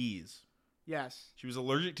allergic to bees. Yes. She was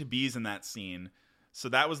allergic to bees in that scene. So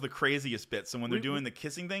that was the craziest bit. So when they're doing the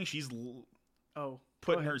kissing thing, she's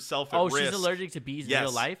putting herself at risk. She's allergic to bees in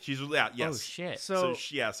real life? Yes. Oh,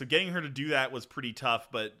 shit. So getting her to do that was pretty tough,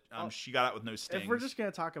 but she got out with no stings. If we're just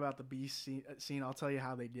going to talk about the bee scene, I'll tell you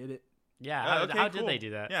how they did it. Yeah, how did they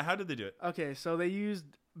do that? Yeah, how did they do it? Okay, so they used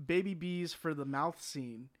baby bees for the mouth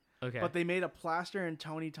scene. Okay. But they made a plaster in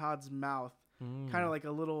Tony Todd's mouth, kind of like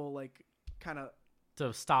a little,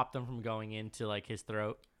 to stop them from going into, like, his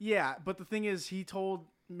throat. Yeah, but the thing is,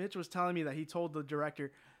 Mitch was telling me that he told the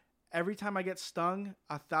director, every time I get stung,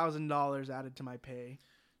 $1,000 added to my pay.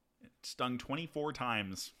 Stung 24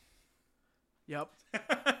 times. Yep.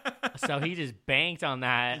 So he just banked on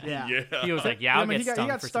that. Yeah. He was like, I'll get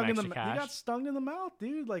stung for some extra cash. He got stung in the mouth,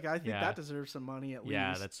 dude. Like, I think that deserves some money at least.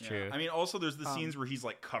 Yeah, that's true. I mean, also there's the scenes where he's,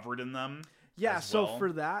 like, covered in them. Yeah, so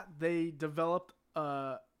for that, they developed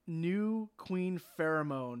a new queen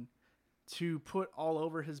pheromone to put all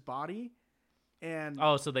over his body. And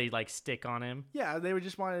so they, like, stick on him? Yeah, they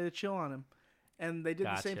just wanted to chill on him. And they did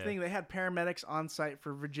the same thing. They had paramedics on site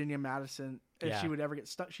for Virginia Madison if she would ever get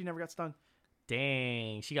stung. She never got stung.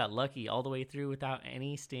 Dang, she got lucky all the way through without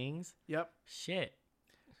any stings. Yep. Shit.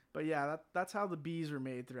 But yeah, that's how the bees were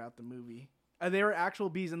made throughout the movie. They were actual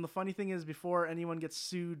bees, and the funny thing is, before anyone gets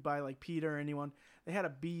sued by like PETA or anyone, they had a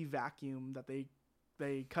bee vacuum that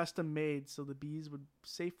they custom made so the bees would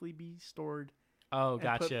safely be stored. Oh,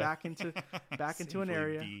 gotcha. Put back into an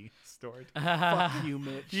area. Be stored. Fuck you,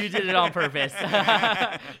 Mitch. You did it on purpose.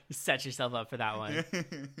 You set yourself up for that one.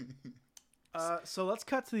 So let's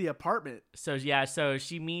cut to the apartment. So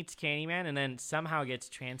she meets Candyman and then somehow gets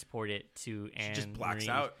transported to Anne. She just blacks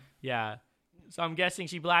Marie. out. Yeah. So I'm guessing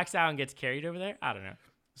she blacks out and gets carried over there. I don't know.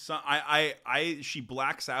 So she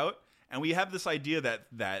blacks out, and we have this idea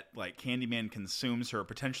that like Candyman consumes her,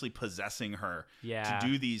 potentially possessing her to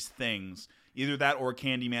do these things. Either that or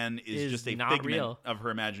Candyman is just a figment of her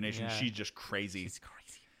imagination. Yeah. She's just crazy. She's crazy.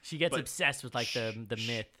 She gets obsessed with, like, the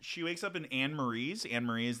myth. She wakes up in Anne Marie's. Anne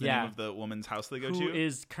Marie is the name of the woman's house they go to. Who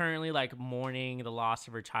is currently, like, mourning the loss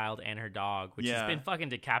of her child and her dog, which has been fucking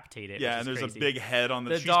decapitated. Yeah, and there's crazy. a big head on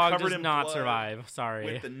the she's dog covered does in not blood survive. Sorry.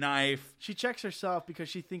 with the knife. She checks herself because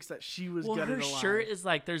she thinks that she was gutted alive. Her shirt is,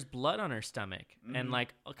 like, there's blood on her stomach and,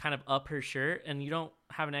 like, kind of up her shirt, and you don't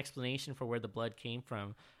have an explanation for where the blood came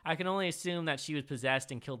from. I can only assume that she was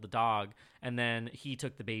possessed and killed the dog, and then he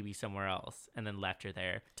took the baby somewhere else and then left her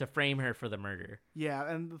there to frame her for the murder. Yeah,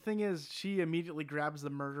 and the thing is, she immediately grabs the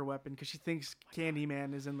murder weapon because she thinks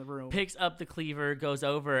Candyman is in the room. Picks up the cleaver, goes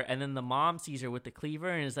over, and then the mom sees her with the cleaver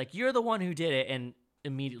and is like, "You're the one who did it," and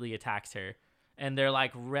immediately attacks her. And they're,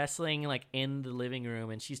 like, wrestling, like, in the living room,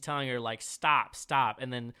 and she's telling her, like, stop,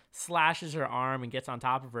 and then slashes her arm and gets on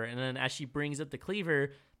top of her. And then as she brings up the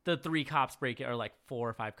cleaver, the 3 cops break it, or, like, 4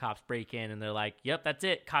 or 5 cops break in, and they're like, "Yep, that's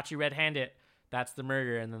it. Caught you red-handed. That's the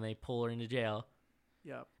murder." And then they pull her into jail.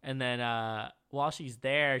 Yep. And then while she's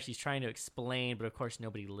there, she's trying to explain, but of course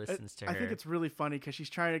nobody listens to her. I think it's really funny because she's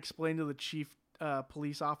trying to explain to the chief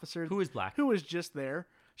police officer, who is black, who was just there.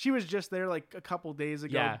 She was just there like a couple days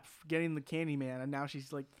ago getting the Candyman, and now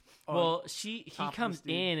she's like, he comes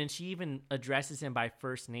in and she even addresses him by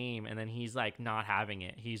first name, and then he's like not having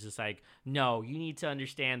it. He's just like, "No, you need to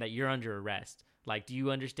understand that you're under arrest. Like, do you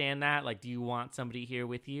understand that? Like, do you want somebody here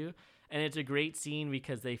with you?" And it's a great scene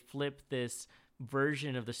because they flip this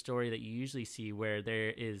version of the story that you usually see where there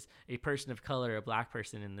is a person of color, a black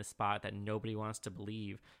person in this spot that nobody wants to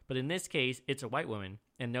believe. But in this case, it's a white woman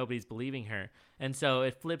and nobody's believing her. And so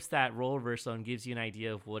it flips that role reversal and gives you an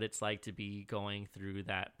idea of what it's like to be going through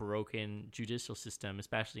that broken judicial system,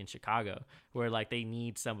 especially in Chicago, where like they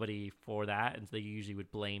need somebody for that and they usually would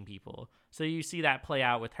blame people. So you see that play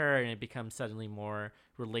out with her and it becomes suddenly more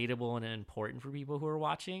relatable and important for people who are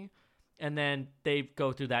watching. And then they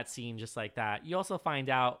go through that scene just like that. You also find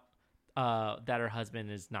out that her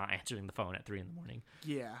husband is not answering the phone at 3 a.m.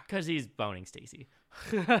 Yeah. Because he's boning Stacy.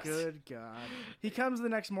 Good God. He comes the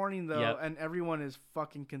next morning, though, and everyone is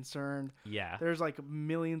fucking concerned. Yeah. There's like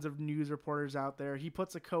millions of news reporters out there. He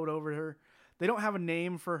puts a coat over her. They don't have a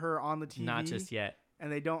name for her on the TV. Not just yet.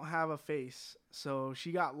 And they don't have a face. So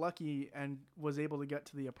she got lucky and was able to get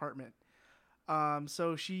to the apartment.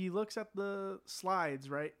 So she looks at the slides,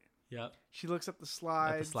 right? Yep. She looks at the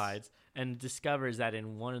slides. And discovers that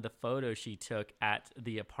in one of the photos she took at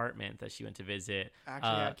the apartment that she went to visit,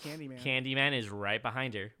 actually had Candyman. Candyman is right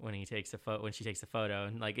behind her when she takes a photo,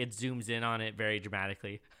 and like it zooms in on it very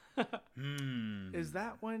dramatically. Is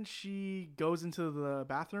that when she goes into the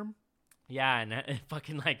bathroom? Yeah, and it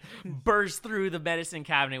fucking like bursts through the medicine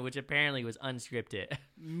cabinet, which apparently was unscripted.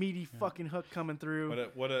 Meaty fucking hook coming through.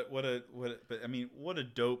 What a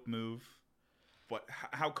dope move.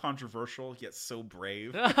 How controversial yet so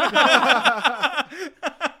brave.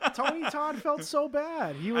 Tony Todd felt so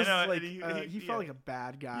bad. He was he felt like a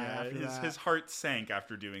bad guy after that. His heart sank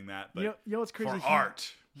after doing that. But you know what's crazy? For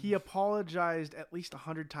art. He apologized at least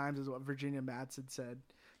 100 times, is what Virginia Madsen said.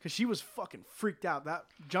 Because she was fucking freaked out. That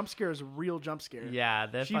jump scare is a real jump scare. Yeah,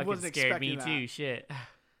 that she fucking scared me too. Shit.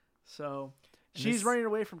 So she's running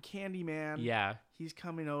away from Candyman. Yeah. He's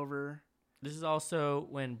coming over. This is also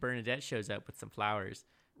when Bernadette shows up with some flowers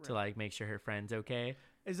to like make sure her friend's okay.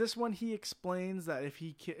 Is this when he explains that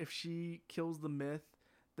if she kills the myth,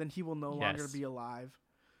 then he will no longer be alive?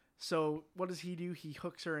 So what does he do? He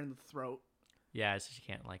hooks her in the throat. Yeah, so she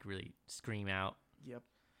can't like really scream out. Yep.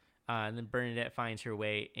 And then Bernadette finds her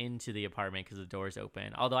way into the apartment because the door's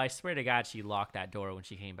open. Although I swear to God, she locked that door when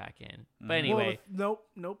she came back in. But anyway. Well,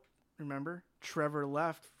 nope. Remember, Trevor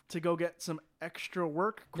left to go get some extra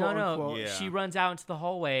work, quote unquote. Yeah. She runs out into the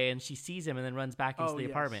hallway and she sees him and then runs back into the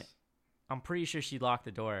apartment. I'm pretty sure she locked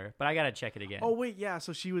the door, but I gotta check it again. Oh wait, yeah.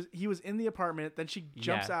 So he was in the apartment, then she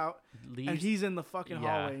jumps out, and he's in the fucking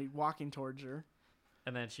hallway walking towards her.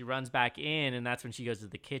 And then she runs back in, and that's when she goes to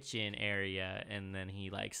the kitchen area, and then he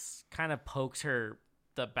like kind of pokes her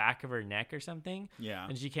the back of her neck or something. Yeah.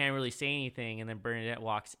 And she can't really say anything, and then Bernadette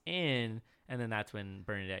walks in, and then that's when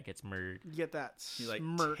Bernadette gets murdered. You get that he like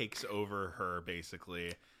takes over her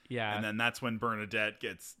basically. Yeah. And then that's when Bernadette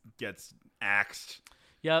gets axed.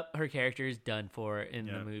 Yep, her character is done for in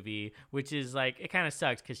the movie, which is like, it kind of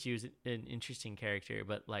sucks because she was an interesting character,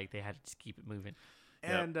 but like they had to just keep it moving.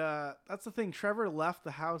 And that's the thing. Trevor left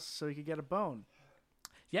the house so he could get a bone.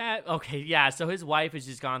 Yeah. Okay. Yeah. So his wife has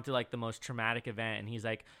just gone through like the most traumatic event, and he's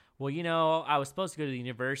like, "Well, I was supposed to go to the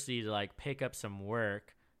university to like pick up some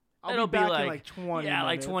work. It'll be back in like 20 minutes.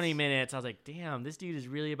 Like 20 minutes." I was like, "Damn, this dude is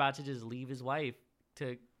really about to just leave his wife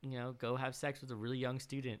to go have sex with a really young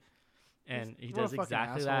student." And he does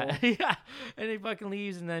exactly that. Yeah. And he fucking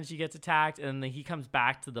leaves, and then she gets attacked, and then he comes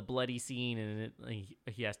back to the bloody scene, and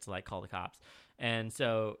he has to like call the cops. And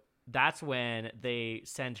so that's when they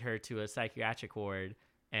send her to a psychiatric ward,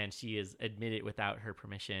 and she is admitted without her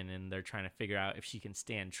permission, and they're trying to figure out if she can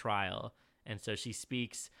stand trial. And so she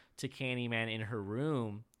speaks to Candyman in her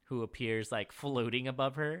room, who appears like floating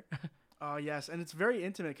above her. Oh, yes. And it's very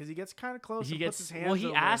intimate because he gets kind of close and puts his hands over.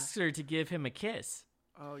 He asks her to give him a kiss.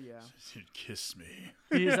 Oh, yeah. Kiss me.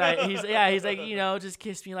 He's like, just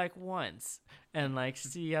kiss me like once and like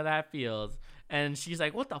see how that feels. And she's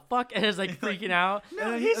like, "What the fuck?" And is like freaking out.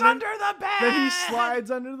 No, he's under the bed. Then he slides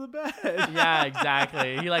under the bed. Yeah,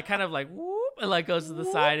 exactly. He like kind of like whoop and like goes to the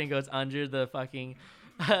side and goes under the fucking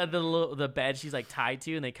the bed she's like tied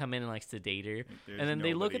to, and they come in and like sedate her. And then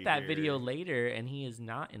they look at that video later, and he is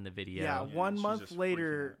not in the video. Yeah, 1 month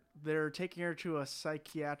later, they're taking her to a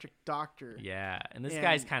psychiatric doctor. Yeah, and this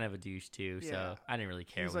guy's kind of a douche too, so I didn't really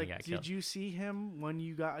care when he got killed. Did you see him when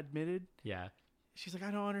you got admitted? Yeah. She's like,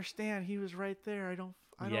 "I don't understand. He was right there. I don't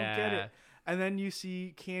get it." And then you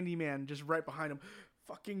see Candyman just right behind him,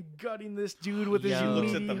 fucking gutting this dude with his. She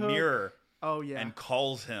looks at the mirror. Oh yeah. And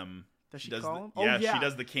calls him. Does she call him? Yeah, she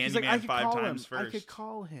does the Candyman 5 times first. I could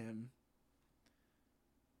call him.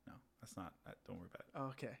 No, that's not. Don't worry about it.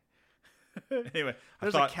 Oh, okay. Anyway,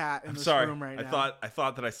 there's a cat in this room right now. I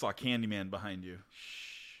thought that I saw Candyman behind you.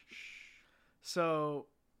 Shh. So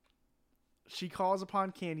she calls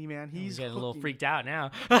upon Candyman. He's getting a little freaked out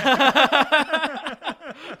now.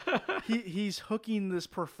 He's hooking this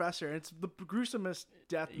professor. It's the gruesomest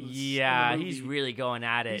death. Yeah, he's really going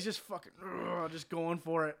at it. He's just fucking just going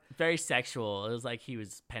for it. Very sexual. It was like he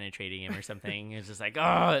was penetrating him or something. It's just like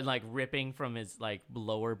and like ripping from his like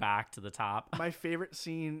lower back to the top. My favorite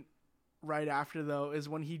scene right after though is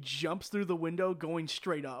when he jumps through the window going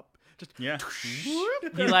straight up. Just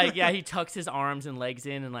he tucks his arms and legs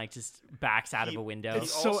in and like just backs out of a window.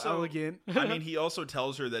 It's so elegant. I mean, he also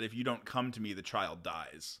tells her that if you don't come to me, the child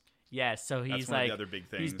dies. Yeah, so he's That's one of the other big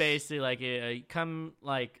things. He's basically like, come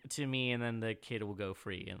like to me, and then the kid will go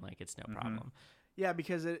free, and like it's no problem. Yeah,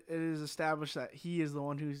 because it is established that he is the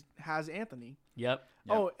one who has Anthony. Yep.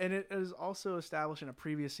 Oh, and it is also established in a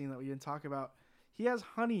previous scene that we didn't talk about. He has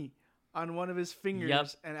honey on one of his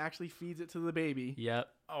fingers and actually feeds it to the baby. Yep.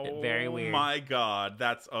 Oh, very weird. My God.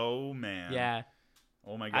 That's, oh, man. Yeah.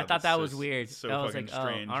 Oh, my God. I thought that was weird. So I was fucking like,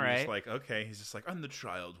 strange. all You're right. just like, okay. He's just like, and the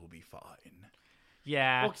child will be fine.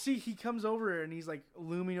 Yeah. Well, see, he comes over and he's like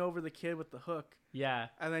looming over the kid with the hook. Yeah.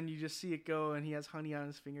 And then you just see it go and he has honey on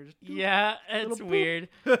his finger. Just Yeah, it's little weird.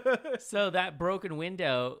 So that broken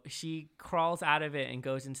window, she crawls out of it and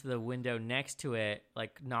goes into the window next to it,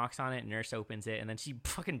 like knocks on it, nurse opens it, and then she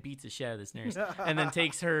fucking beats the shit out of this nurse. And then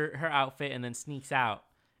takes her outfit and then sneaks out.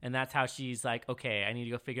 And that's how she's like, okay, I need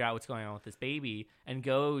to go figure out what's going on with this baby, and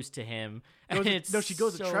goes to him. And she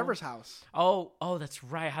goes to Trevor's house. Oh, that's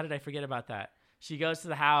right. How did I forget about that? She goes to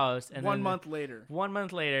the house, and 1 month later. 1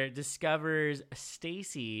 month later, discovers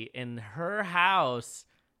Stacy in her house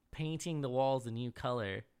painting the walls a new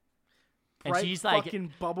color. And Bright she's like,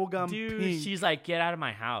 fucking bubblegum dude, pink. she's like, get out of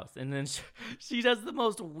my house. And then she does the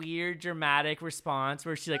most weird, dramatic response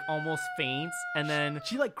where she like almost faints. And then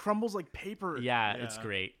she like crumbles like paper. Yeah, it's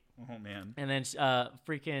great. Oh, man. And then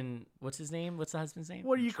freaking, what's his name? What's the husband's name?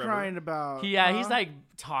 What are you Trevor. crying about? He's like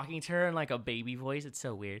talking to her in like a baby voice. It's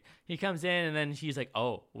so weird. He comes in and then she's like,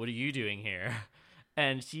 oh, what are you doing here?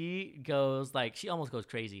 And she goes like, she almost goes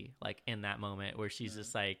crazy like in that moment where she's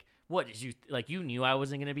just like, what did you, like you knew I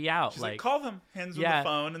wasn't going to be out. She's like, call them. Hands on the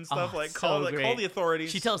phone and stuff. Oh, like, so call the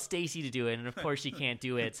authorities. She tells Stacy to do it, and of course she can't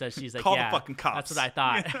do it. So she's like, call yeah, the fucking cops. That's what I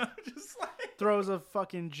thought. You know, just like... Throws a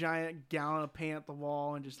fucking giant gallon of paint at the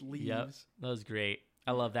wall and just leaves. Yep, that was great.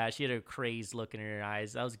 I love that. She had a crazed look in her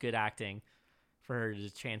eyes. That was good acting for her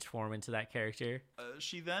to transform into that character.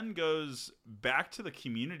 She then goes back to the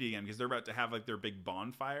community again because they're about to have like their big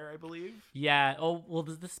bonfire, I believe. Yeah. Oh, well,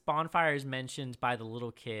 this bonfire is mentioned by the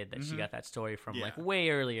little kid that she got that story from like way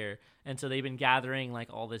earlier. And so they've been gathering like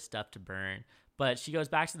all this stuff to burn. But she goes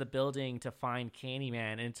back to the building to find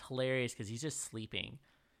Candyman, and it's hilarious because he's just sleeping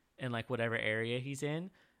in like whatever area he's in.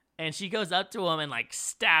 And she goes up to him and like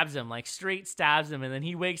stabs him, like straight stabs him. And then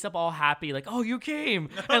he wakes up all happy, like, oh, you came.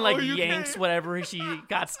 And like yanks whatever she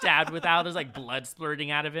got stabbed with out. There's like blood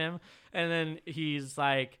splurting out of him. And then he's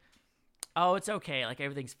like, oh, it's okay. Like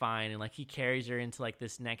everything's fine. And like he carries her into like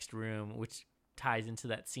this next room, which ties into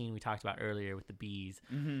that scene we talked about earlier with the bees.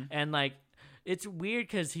 Mm-hmm. And like, it's weird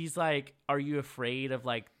because he's like, are you afraid of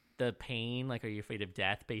like the pain? Like, are you afraid of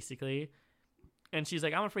death, basically? And she's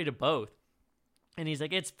like, I'm afraid of both. And he's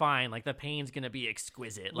like, it's fine. Like, the pain's going to be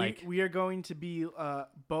exquisite. Like, we are going to be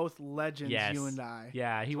both legends, yes. you and I.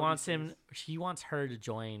 Yeah, he wants her to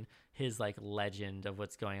join his, like, legend of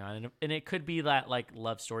what's going on. And it could be that, like,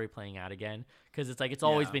 love story playing out again. Because it's like, it's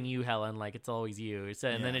always been you, Helen. Like, it's always you. So,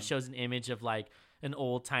 and then it shows an image of, like, an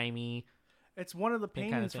old-timey... It's one of the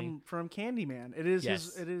paintings from Candyman. It is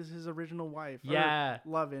his original wife. Yeah.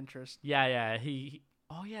 Love interest. Yeah.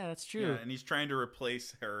 Oh, yeah, that's true. Yeah, and he's trying to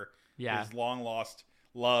replace her... Yeah. His long lost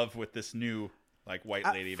love with this new like white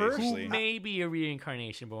lady, basically. Who may be a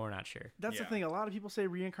reincarnation, but we're not sure. That's the thing. A lot of people say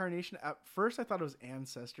reincarnation. At first, I thought it was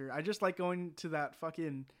ancestor. I just like going to that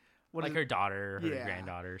fucking like her daughter, or her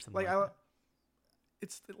granddaughter, or something. Like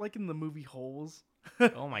it's like in the movie Holes.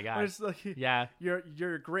 Oh my god! It's like,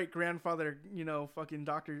 your great grandfather, fucking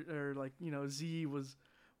doctor, or like Z was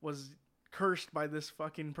cursed by this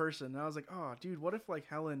fucking person. And I was like, oh, dude, what if like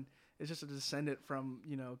Helen is just a descendant from,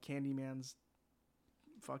 Candyman's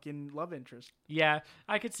fucking love interest. Yeah,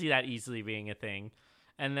 I could see that easily being a thing.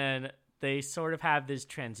 And then they sort of have this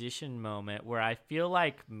transition moment where I feel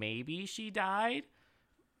like maybe she died.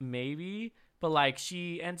 Maybe. But, like,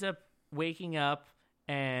 she ends up waking up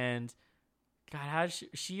and... God, how does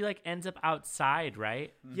she like, ends up outside,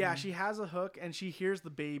 right? Mm-hmm. Yeah, she has a hook and she hears the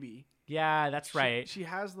baby. Yeah, that's right. She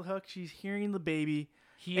has the hook. She's hearing the baby.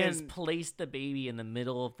 He has placed the baby in the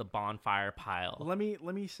middle of the bonfire pile. Let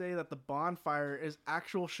me say that the bonfire is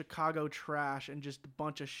actual Chicago trash and just a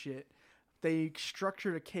bunch of shit. They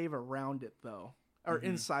structured a cave around it though, or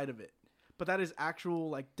inside of it. But that is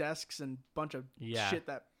actual like desks and bunch of shit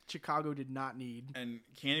that Chicago did not need. And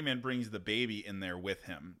Candyman brings the baby in there with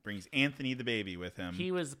him. Brings Anthony the baby with him.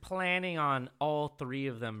 He was planning on all three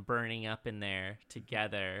of them burning up in there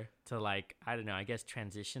together to like, I don't know, I guess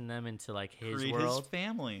transition them into like his world. His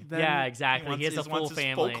family. Yeah, exactly. He has a full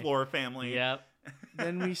family. Folklore family. Yep.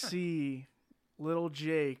 Then we see little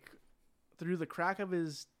Jake through the crack of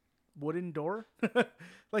his wooden door.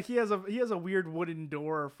 Like he has a weird wooden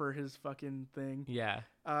door for his fucking thing. Yeah.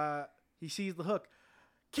 He sees the hook.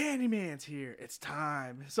 Candyman's here. It's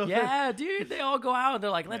time. So yeah, dude, they all go out and they're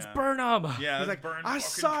like, let's burn him. Yeah, he's like, burn I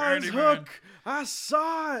saw his hook. I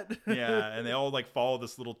saw it. Yeah, and they all like follow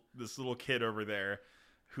this little kid over there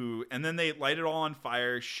and then they light it all on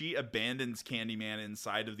fire. She abandons Candyman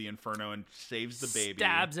inside of the Inferno and saves the baby.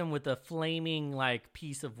 Stabs him with a flaming like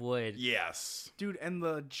piece of wood. Yes. Dude, and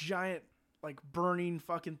the giant like burning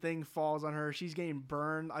fucking thing falls on her. She's getting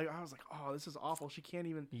burned. I was like, oh, this is awful. She can't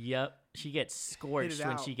even. Yep. She gets scorched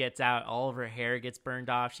when she gets out. All of her hair gets burned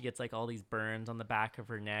off. She gets like all these burns on the back of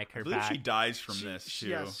her neck, her I believe back. she dies from this too.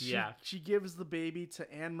 Yes, Yeah. She gives the baby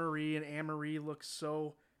to Anne-Marie, and Anne-Marie looks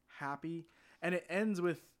so happy. And it ends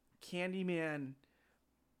with Candyman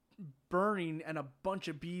burning and a bunch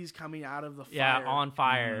of bees coming out of the fire. Yeah, on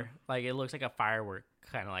fire. Like it looks like a firework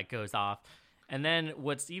kind of like goes off. And then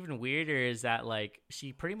what's even weirder is that like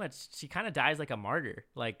she kind of dies like a martyr.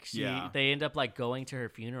 Like they end up like going to her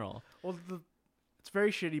funeral. Well, it's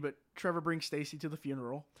very shitty, but Trevor brings Stacy to the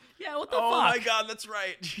funeral. Yeah, what the fuck? Oh my god, that's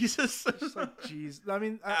right. Jesus. Just like, jeez. I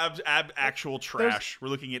mean, actual trash. We're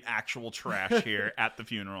looking at actual trash here at the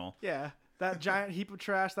funeral. Yeah, that giant heap of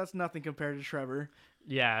trash, that's nothing compared to Trevor.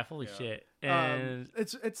 Yeah, holy shit. And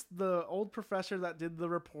it's the old professor that did the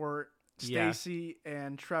report, Stacy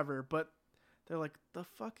and Trevor, but they're like, the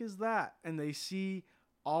fuck is that? And they see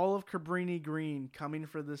all of Cabrini Green coming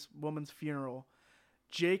for this woman's funeral.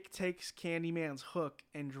 Jake takes Candyman's hook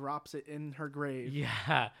and drops it in her grave.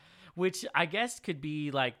 Yeah, which I guess could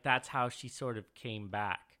be like that's how she sort of came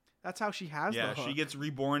back. That's how she has the hook. Yeah, she gets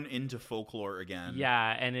reborn into folklore again.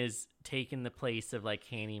 Yeah, and is taking the place of like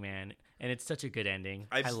Candyman. And it's such a good ending.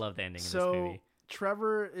 I love the ending of this movie.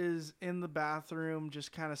 Trevor is in the bathroom,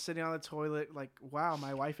 just kind of sitting on the toilet, like, wow,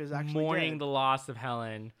 my wife is actually mourning dead. the loss of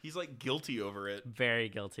Helen. He's like guilty over it. Very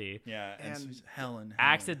guilty. Yeah, and so Helen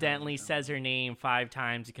accidentally says her name 5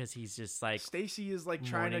 times because he's just like Stacy is like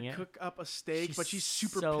trying to cook up a steak, but she's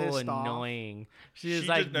super so pissed annoying. off. She's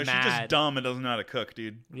like mad. She's just dumb and doesn't know how to cook,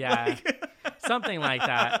 dude. Yeah. Something like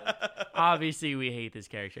that. Obviously, we hate this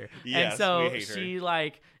character. Yes, and so we hate her. she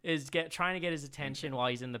like is trying to get his attention while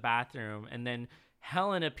he's in the bathroom, and then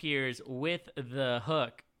Helen appears with the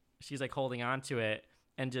hook. She's like holding on to it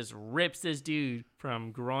and just rips this dude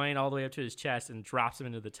from groin all the way up to his chest and drops him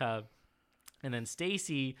into the tub. And then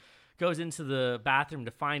Stacy goes into the bathroom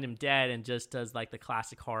to find him dead and just does like the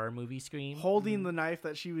classic horror movie scream, holding the knife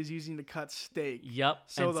that she was using to cut steak. Yep.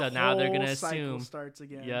 So now they're gonna cycle assume starts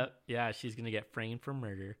again. Yep. Yeah, she's gonna get framed for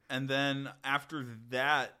murder. And then after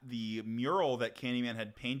that, the mural that Candyman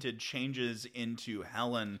had painted changes into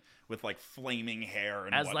Helen with like flaming hair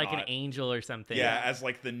and as whatnot. like an angel or something. Yeah, as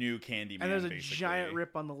like the new Candyman. And there's a basically. giant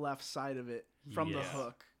rip on the left side of it from the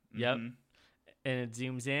hook. Yep. And it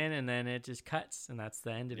zooms in, and then it just cuts, and that's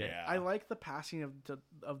the end of it. I like the passing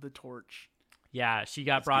of the torch. Yeah, she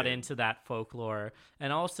got brought into that folklore,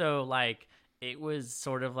 and also like it was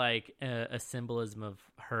sort of like a symbolism of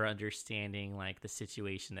her understanding like the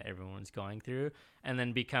situation that everyone's going through, and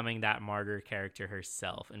then becoming that martyr character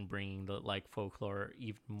herself, and bringing the like folklore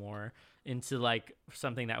even more into like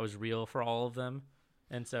something that was real for all of them,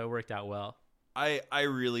 and so it worked out well. I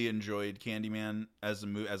really enjoyed Candyman as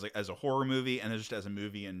a horror movie, and just as a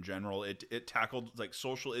movie in general. It tackled like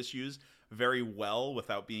social issues very well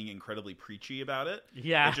without being incredibly preachy about it.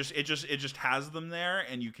 Yeah, it just has them there,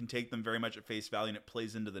 and you can take them very much at face value, and it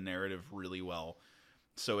plays into the narrative really well.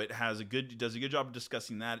 So it does a good job of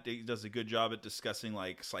discussing that. It does a good job at discussing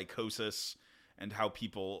like psychosis and how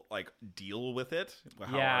people like deal with it.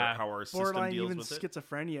 How our system deals even with it.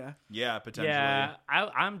 Schizophrenia. Yeah, potentially. Yeah,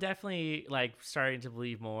 I'm definitely like starting to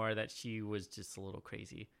believe more that she was just a little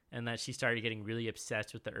crazy, and that she started getting really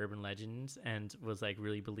obsessed with the urban legends and was like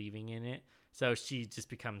really believing in it. So she just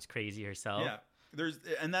becomes crazy herself. Yeah.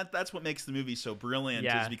 That's what makes the movie so brilliant,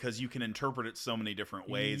 is because you can interpret it so many different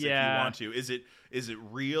ways if you want to. Is it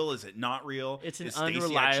real? Is it not real? It's an is Stacey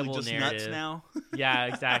unreliable actually just narrative. Nuts now? Yeah,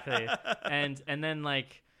 exactly. and then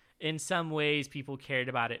like in some ways people cared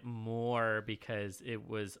about it more because it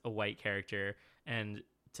was a white character, and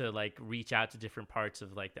to like reach out to different parts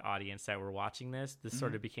of like the audience that were watching this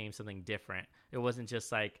sort of became something different. It wasn't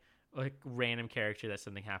just like a random character that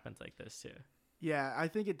something happens like this too. Yeah, I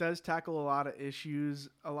think it does tackle a lot of issues,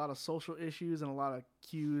 a lot of social issues, and a lot of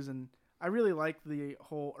cues, and I really like the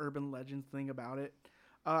whole urban legend thing about it.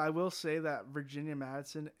 I will say that Virginia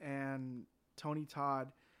Madsen and Tony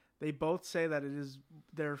Todd, they both say that it is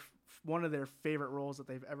one of their favorite roles that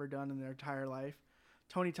they've ever done in their entire life.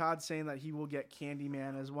 Tony Todd saying that he will get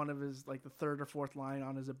Candyman as one of his like the 3rd or 4th line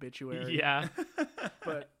on his obituary. Yeah.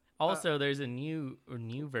 But Also, there's a new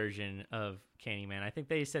version of Candyman. I think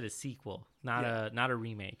they said a sequel, not a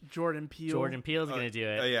remake. Jordan Peele. Jordan Peele's going to do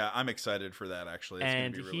it. Yeah, I'm excited for that, actually. It's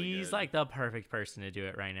and gonna be really he's good. like the perfect person to do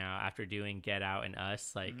it right now after doing Get Out and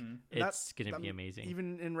Us. Like, it's going to be amazing.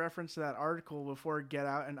 Even in reference to that article before Get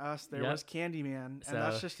Out and Us, there was Candyman. And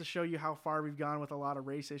that's just to show you how far we've gone with a lot of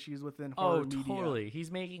race issues within horror media. Oh, totally.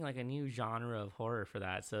 He's making like a new genre of horror for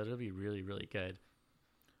that. So it'll be really, really good.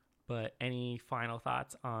 But any final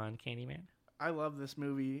thoughts on Candyman? I love this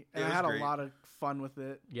movie, and I had a lot of fun with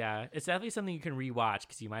it. Yeah, it's definitely something you can rewatch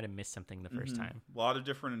because you might have missed something the first time. A lot of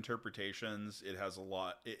different interpretations. It has a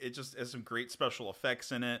lot. It just has some great special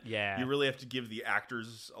effects in it. Yeah. You really have to give the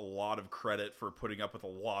actors a lot of credit for putting up with a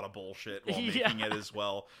lot of bullshit while making it as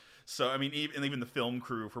well. So, I mean, even the film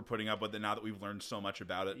crew for putting up with it now that we've learned so much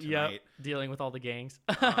about it tonight. Yep, dealing with all the gangs.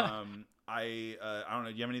 I don't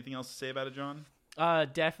know. Do you have anything else to say about it, John?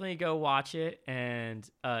 Definitely go watch it, and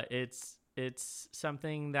it's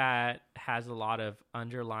something that has a lot of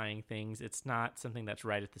underlying things. It's not something that's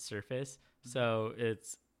right at the surface. So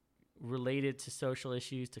it's related to social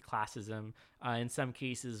issues, to classism, in some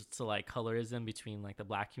cases to like colorism between like the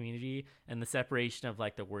black community and the separation of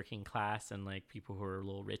like the working class and like people who are a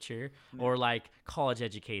little richer or like college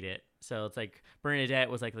educated. So it's like Bernadette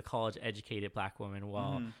was like the college educated black woman,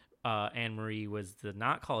 while Anne Marie was the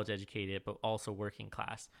not college educated but also working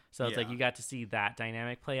class. So it's like you got to see that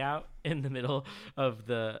dynamic play out in the middle of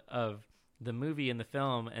the movie and the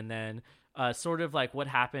film, and then sort of like what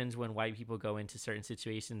happens when white people go into certain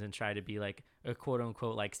situations and try to be like a quote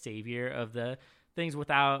unquote like savior of the things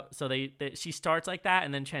without. So she starts like that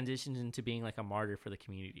and then transitions into being like a martyr for the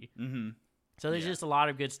community. So there's just a lot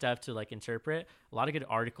of good stuff to like interpret, a lot of good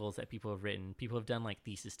articles that people have written. People have done like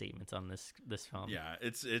thesis statements on this film. Yeah,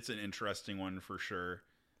 it's an interesting one for sure.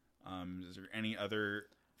 Is there any other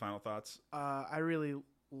final thoughts? I really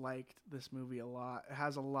liked this movie a lot. It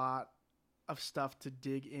has a lot of stuff to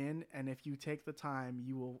dig in, and if you take the time,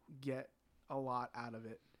 you will get a lot out of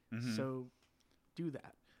it. So do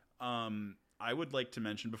that. I would like to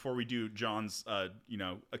mention before we do John's, a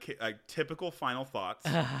typical final thoughts.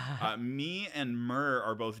 Me and Murr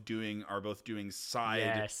are both doing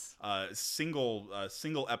side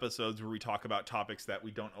single episodes where we talk about topics that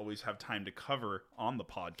we don't always have time to cover on the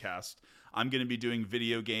podcast. I'm going to be doing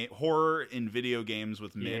horror in video games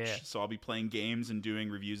with Mitch, so I'll be playing games and doing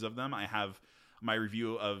reviews of them. I have my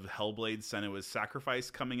review of Hellblade: Senua's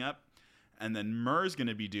Sacrifice coming up. And then Murr's going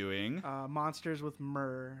to be doing Monsters with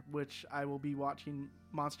Murr, which I will be watching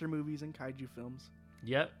monster movies and kaiju films.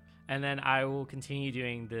 Yep. And then I will continue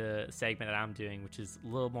doing the segment that I'm doing, which is a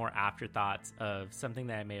little more afterthoughts of something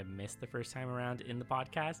that I may have missed the first time around in the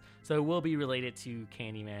podcast. So it will be related to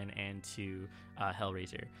Candyman and to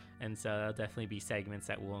Hellraiser. And so that'll definitely be segments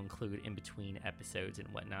that we'll include in between episodes and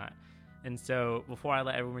whatnot. And so before I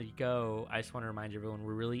let everybody go, I just want to remind everyone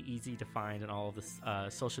we're really easy to find on all of the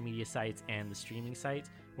social media sites and the streaming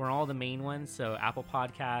sites. We're on all the main ones, so Apple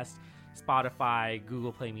Podcasts, Spotify,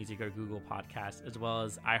 Google Play Music or Google Podcasts, as well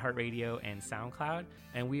as iHeartRadio and SoundCloud.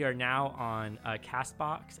 And we are now on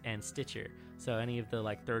CastBox and Stitcher. So any of the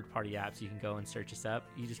like third-party apps, you can go and search us up.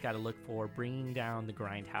 You just got to look for Bringing Down the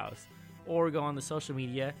Grindhouse, or go on the social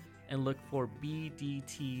media and look for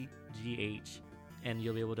BDTGH. And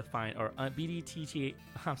you'll be able to find, or BDTGH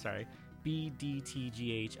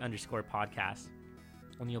 _podcast.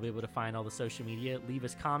 And you'll be able to find all the social media. Leave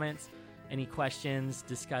us comments, any questions,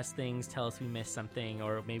 discuss things, tell us we missed something,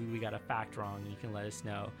 or maybe we got a fact wrong. You can let us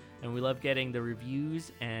know. And we love getting the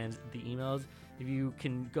reviews and the emails. If you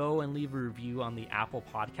can go and leave a review on the Apple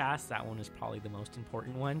Podcast, that one is probably the most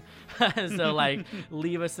important one. So like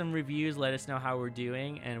leave us some reviews, let us know how we're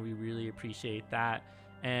doing, and we really appreciate that.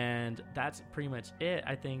 And that's pretty much it,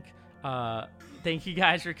 I think. Thank you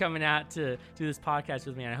guys for coming out to do this podcast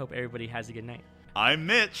with me. And I hope everybody has a good night. I'm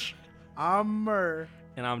Mitch. I'm Murr.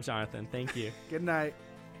 And I'm Jonathan. Thank you. Good night.